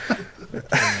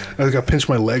 I got to pinch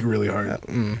my leg really hard.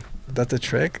 That's a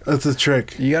trick? That's a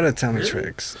trick. You gotta tell me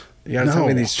tricks. You gotta tell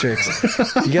me these tricks.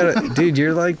 You gotta, dude,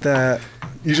 you're like that.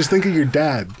 You just think of your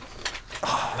dad.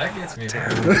 Oh, that gets me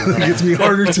hard. It gets me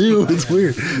harder too. It's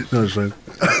weird. No, it's fine.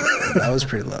 That was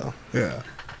pretty low. Yeah.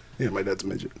 Yeah, my dad's a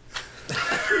midget.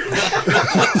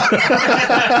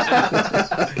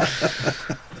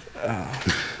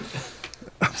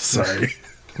 I'm sorry.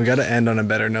 We gotta end on a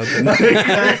better note than that.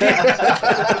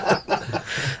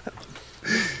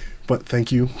 But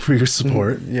thank you for your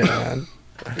support. Yeah, man.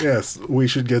 Yes, we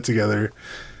should get together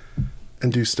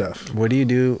and do stuff. What do you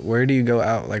do? Where do you go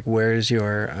out? Where's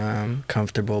your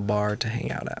comfortable bar to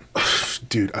hang out at?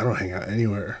 Dude, I don't hang out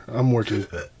anywhere. I'm working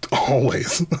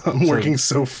always. I'm working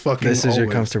so fucking This is always. your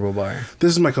comfortable bar?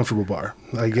 This is my comfortable bar.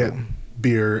 I get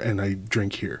beer and I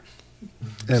drink here.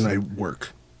 And I work.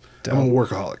 Dope. I'm a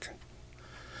workaholic.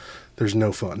 There's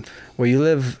no fun. Well, you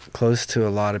live close to a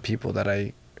lot of people that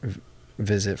I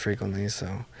visit frequently,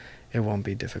 so it won't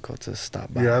be difficult to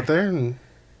stop by. You're out there?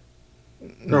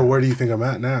 Or where do you think I'm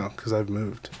at now? Because I've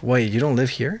moved. Wait, you don't live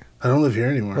here? I don't live here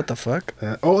anymore. What the fuck?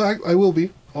 Yeah. Oh, I will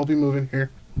be. I'll be moving here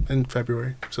in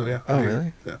February. So, yeah. Oh,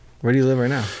 really? Yeah. Where do you live right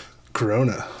now?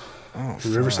 Corona. Oh,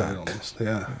 Riverside fuck. almost.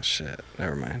 Yeah. Oh, shit.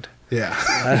 Never mind. Yeah.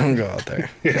 I don't go out there.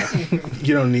 Yeah.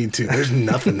 You don't need to. There's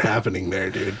nothing happening there,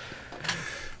 dude.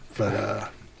 But, well,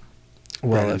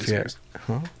 Brandon if you're...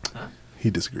 disagrees. Huh? He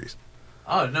disagrees.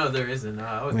 Oh, no, there isn't. No,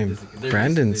 I mean,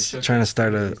 Brandon's trying to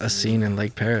start a scene in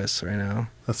Lake Paris right now.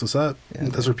 That's what's up. Yeah,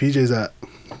 that's where PJ's at.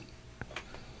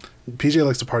 PJ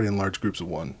likes to party in large groups of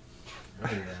one. Oh,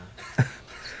 yeah.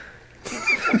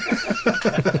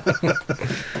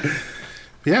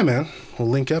 Yeah, man. We'll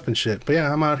link up and shit. But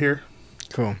yeah, I'm out here.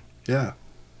 Cool. Yeah.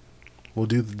 We'll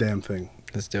do the damn thing.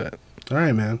 Let's do it. All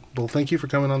right, man. Well, thank you for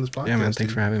coming on this podcast. Yeah, man.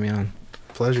 Thanks for having me on.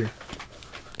 Pleasure.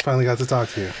 Finally got to talk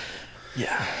to you.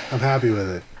 Yeah. I'm happy with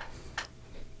it.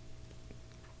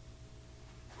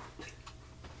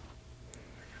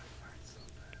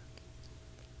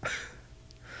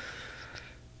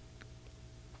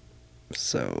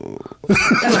 So